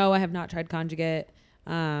 So no, I have not tried conjugate.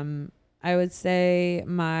 I would say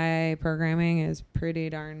my programming is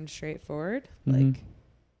pretty darn straightforward.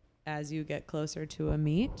 As you get closer to a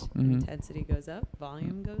meet, intensity goes up,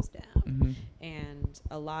 volume goes down, and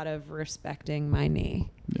a lot of respecting my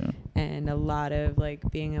knee. Yeah. And a lot of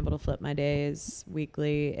being able to flip my days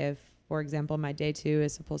weekly. If, for example, my day 2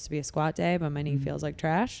 is supposed to be a squat day, but my knee feels like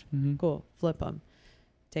trash, cool, flip them.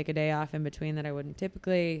 Take a day off in between that I wouldn't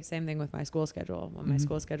typically. Same thing with my school schedule. When my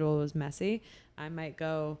school schedule was messy, I might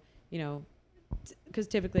go, because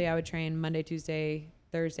typically I would train Monday, Tuesday,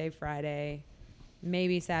 Thursday, Friday,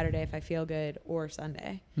 maybe Saturday if I feel good, or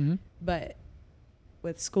Sunday. But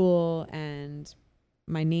with school and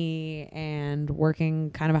my knee and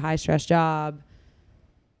working kind of a high stress job,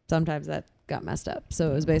 sometimes that got messed up.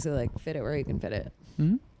 So it was basically fit it where you can fit it.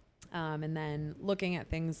 And then looking at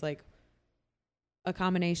things like a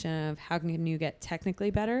combination of how can you get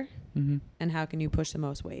technically better and how can you push the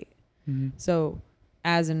most weight. So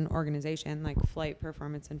as an organization, Flight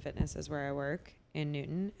Performance and Fitness is where I work in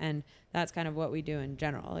Newton, and that's kind of what we do in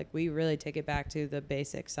general. We really take it back to the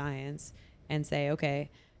basic science and say, okay,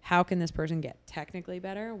 how can this person get technically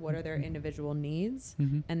better? What are their individual needs?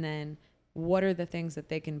 And then what are the things that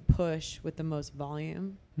they can push with the most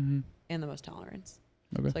volume and the most tolerance?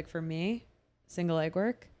 Okay. So for me, single leg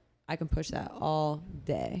work, I can push that all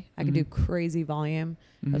day. I can do crazy volume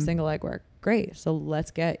of single leg work. Great. So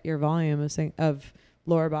let's get your volume of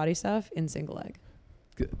lower body stuff in single leg.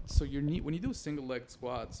 So your knee, when you do single leg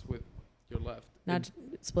squats with your left, not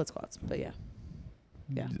split squats, but yeah.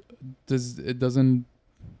 It doesn't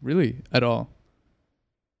really at all.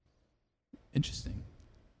 Interesting.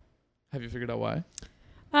 Have you figured out why?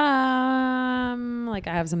 I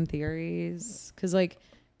have some theories, because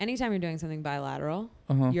anytime you're doing something bilateral,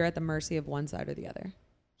 you're at the mercy of one side or the other.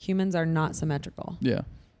 Humans are not symmetrical. Yeah.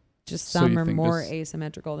 Just some are more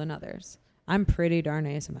asymmetrical than others. I'm pretty darn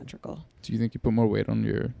asymmetrical. Do you think you put more weight on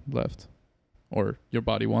your left, or your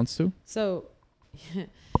body wants to? So,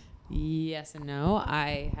 yes and no.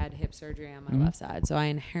 I had hip surgery on my left side, so I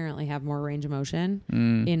inherently have more range of motion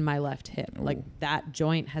in my left hip. That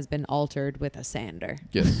joint has been altered with a sander.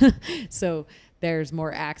 Yes. So there's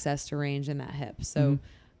more access to range in that hip. So,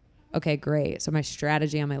 okay, great. So my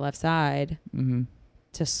strategy on my left side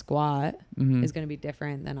to squat is going to be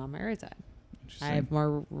different than on my right side. I have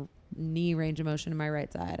more knee range of motion in my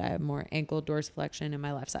right side. I have more ankle dorsiflexion in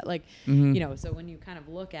my left side. So when you kind of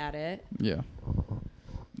look at it. Yeah.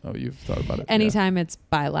 Oh, you've thought about it. Anytime it's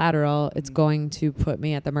bilateral, it's going to put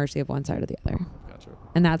me at the mercy of one side or the other. Gotcha.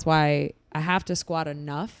 And that's why I have to squat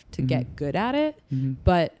enough to get good at it.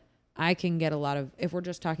 But I can get a lot of, if we're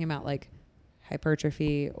just talking about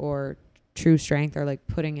hypertrophy or true strength or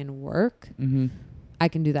putting in work, I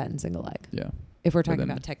can do that in single leg. Yeah. If we're talking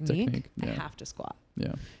about technique, I have to squat.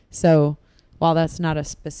 Yeah. So while that's not a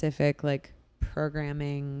specific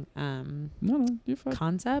programming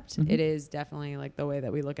concept, it is definitely the way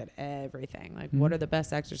that we look at everything. What are the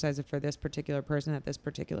best exercises for this particular person at this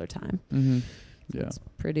particular time? Yeah. It's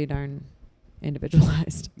pretty darn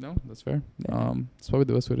individualized. No, that's fair. Yeah. It's probably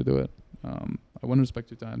the best way to do it. I want to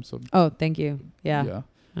respect your time. So. Oh, thank you. Yeah. Yeah.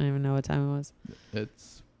 I don't even know what time it was.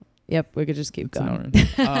 It's. Yep. We could just keep going.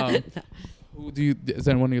 An hour in. Who do you? Is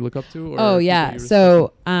there anyone you look up to? Or oh yeah.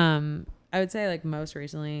 So I would say like most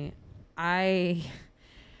recently, and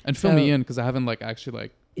fill me in because I haven't like actually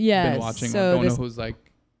like been watching or don't know who's like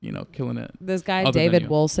killing it. This guy David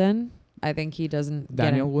Wolfson. I think he doesn't.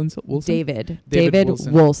 Daniel Wilson. David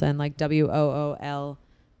Wilson. Wolfson, like WOOLSON.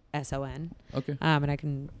 Okay. And I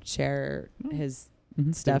can share his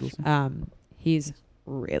stuff. He's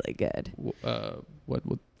really good. What?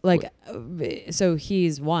 Like, so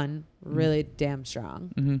he's really damn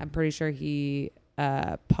strong. Mm-hmm. I'm pretty sure he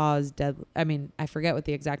paused dead. I mean, I forget what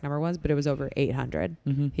the exact number was, but it was over 800.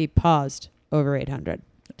 Mm-hmm. He paused over 800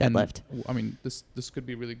 deadlift. And, I mean, this could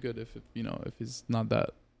be really good if he's not that,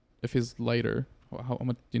 if he's lighter. How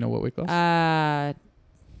much? Do you know what weight class?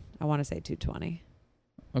 I want to say 220.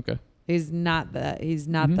 Okay. He's not the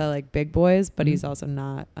like big boys, but he's also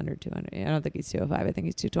not under 200. I don't think he's 205. I think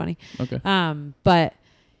he's 220. Okay. But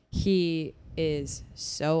he is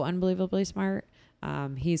so unbelievably smart.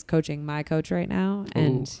 He's coaching my coach right now,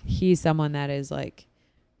 and he's someone that is like,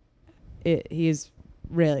 he's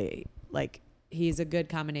really like, he's a good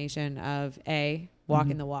combination of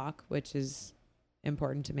walking the walk, which is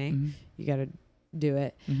important to me. You got to do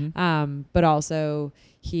it. But also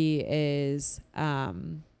he is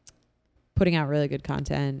putting out really good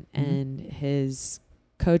content, and his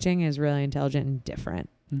coaching is really intelligent and different.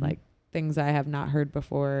 Like things I have not heard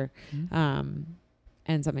before,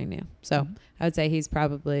 and something new. So I would say he's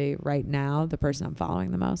probably right now the person I'm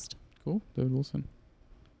following the most. Cool. David Wilson.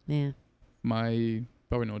 Yeah.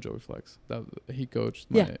 Probably know Joey Flex. That he coached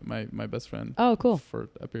my best friend. Oh, cool. For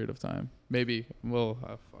a period of time. Maybe. Well,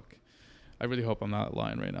 fuck. I really hope I'm not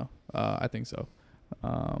lying right now. I think so.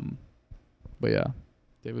 But yeah,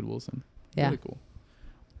 David Wilson. Yeah. Really cool.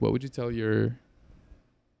 What would you tell your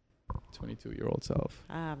 22-year-old self?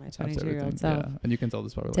 My 22-year-old self. Yeah, and you can tell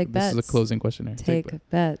this probably. Take bets. This is a closing question here. Take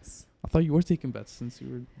bets. I thought you were taking bets since you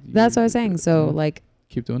were. That's what I was saying. So like,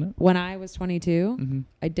 keep doing it. When I was 22,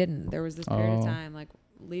 I didn't. There was this period of time, like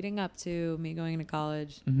leading up to me going into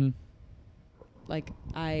college. Like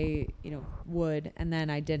I, would, and then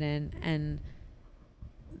I didn't, and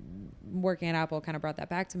working at Apple kind of brought that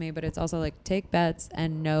back to me. But it's also like, take bets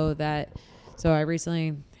and know that. So I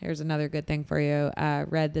recently, here's another good thing for you.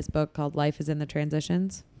 Read this book called Life is in the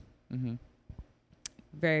Transitions.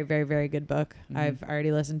 Very, very, very good book. I've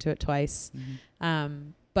already listened to it twice.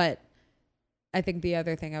 But I think the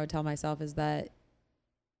other thing I would tell myself is that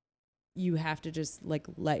you have to just like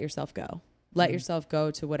let yourself go. Let yourself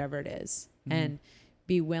go to whatever it is, and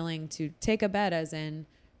be willing to take a bet, as in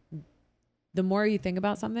the more you think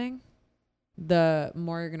about something, the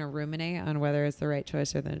more you're going to ruminate on whether it's the right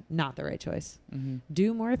choice or not the right choice.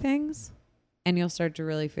 Do more things, and you'll start to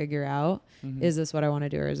really figure out, is this what I want to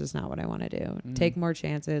do, or is this not what I want to do? Take more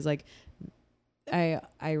chances. Like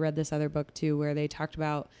I read this other book too, where they talked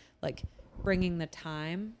about like bringing the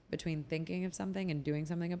time between thinking of something and doing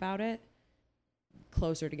something about it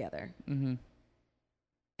closer together.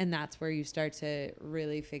 And that's where you start to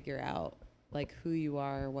really figure out like who you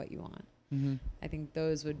are, what you want. I think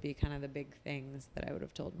those would be kind of the big things that I would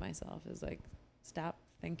have told myself, is like, stop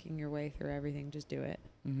thinking your way through everything. Just do it.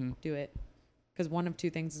 Do it. Because one of two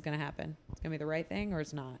things is going to happen. It's going to be the right thing or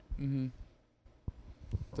it's not.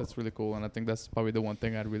 That's really cool. And I think that's probably the one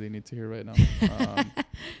thing I really need to hear right now.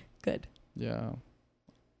 Good. Yeah.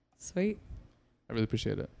 Sweet. I really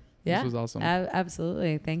appreciate it. Yeah. This was awesome.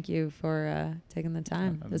 Absolutely. Thank you for taking the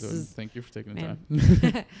time. Thank you for taking the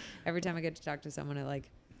time. Every time I get to talk to someone, it like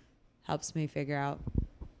helps me figure out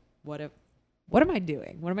what am I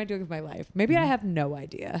doing? What am I doing with my life? Maybe I have no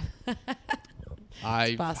idea.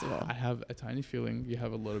 It's possible. I have a tiny feeling you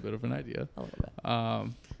have a little bit of an idea. A little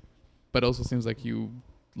bit. But it also seems like you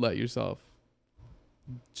let yourself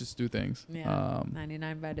just do things. Yeah.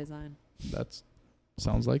 99 by design. That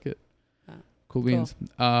sounds like it. Cool beans.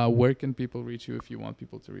 Where can people reach you if you want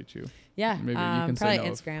people to reach you? Yeah. Maybe you can probably say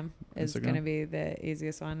no Instagram is going to be the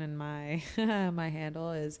easiest one. And my my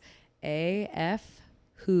handle is AF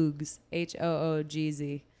Hoogs,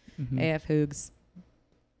 HOOGZ. AF Hoogs.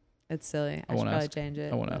 It's silly. I should probably change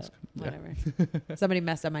it. I won't ask. Whatever. Somebody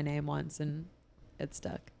messed up my name once and it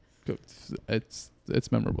stuck. Cool. It's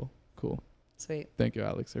memorable. Cool. Sweet. Thank you,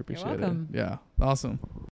 Alex. I appreciate it. You're welcome. Yeah. Awesome.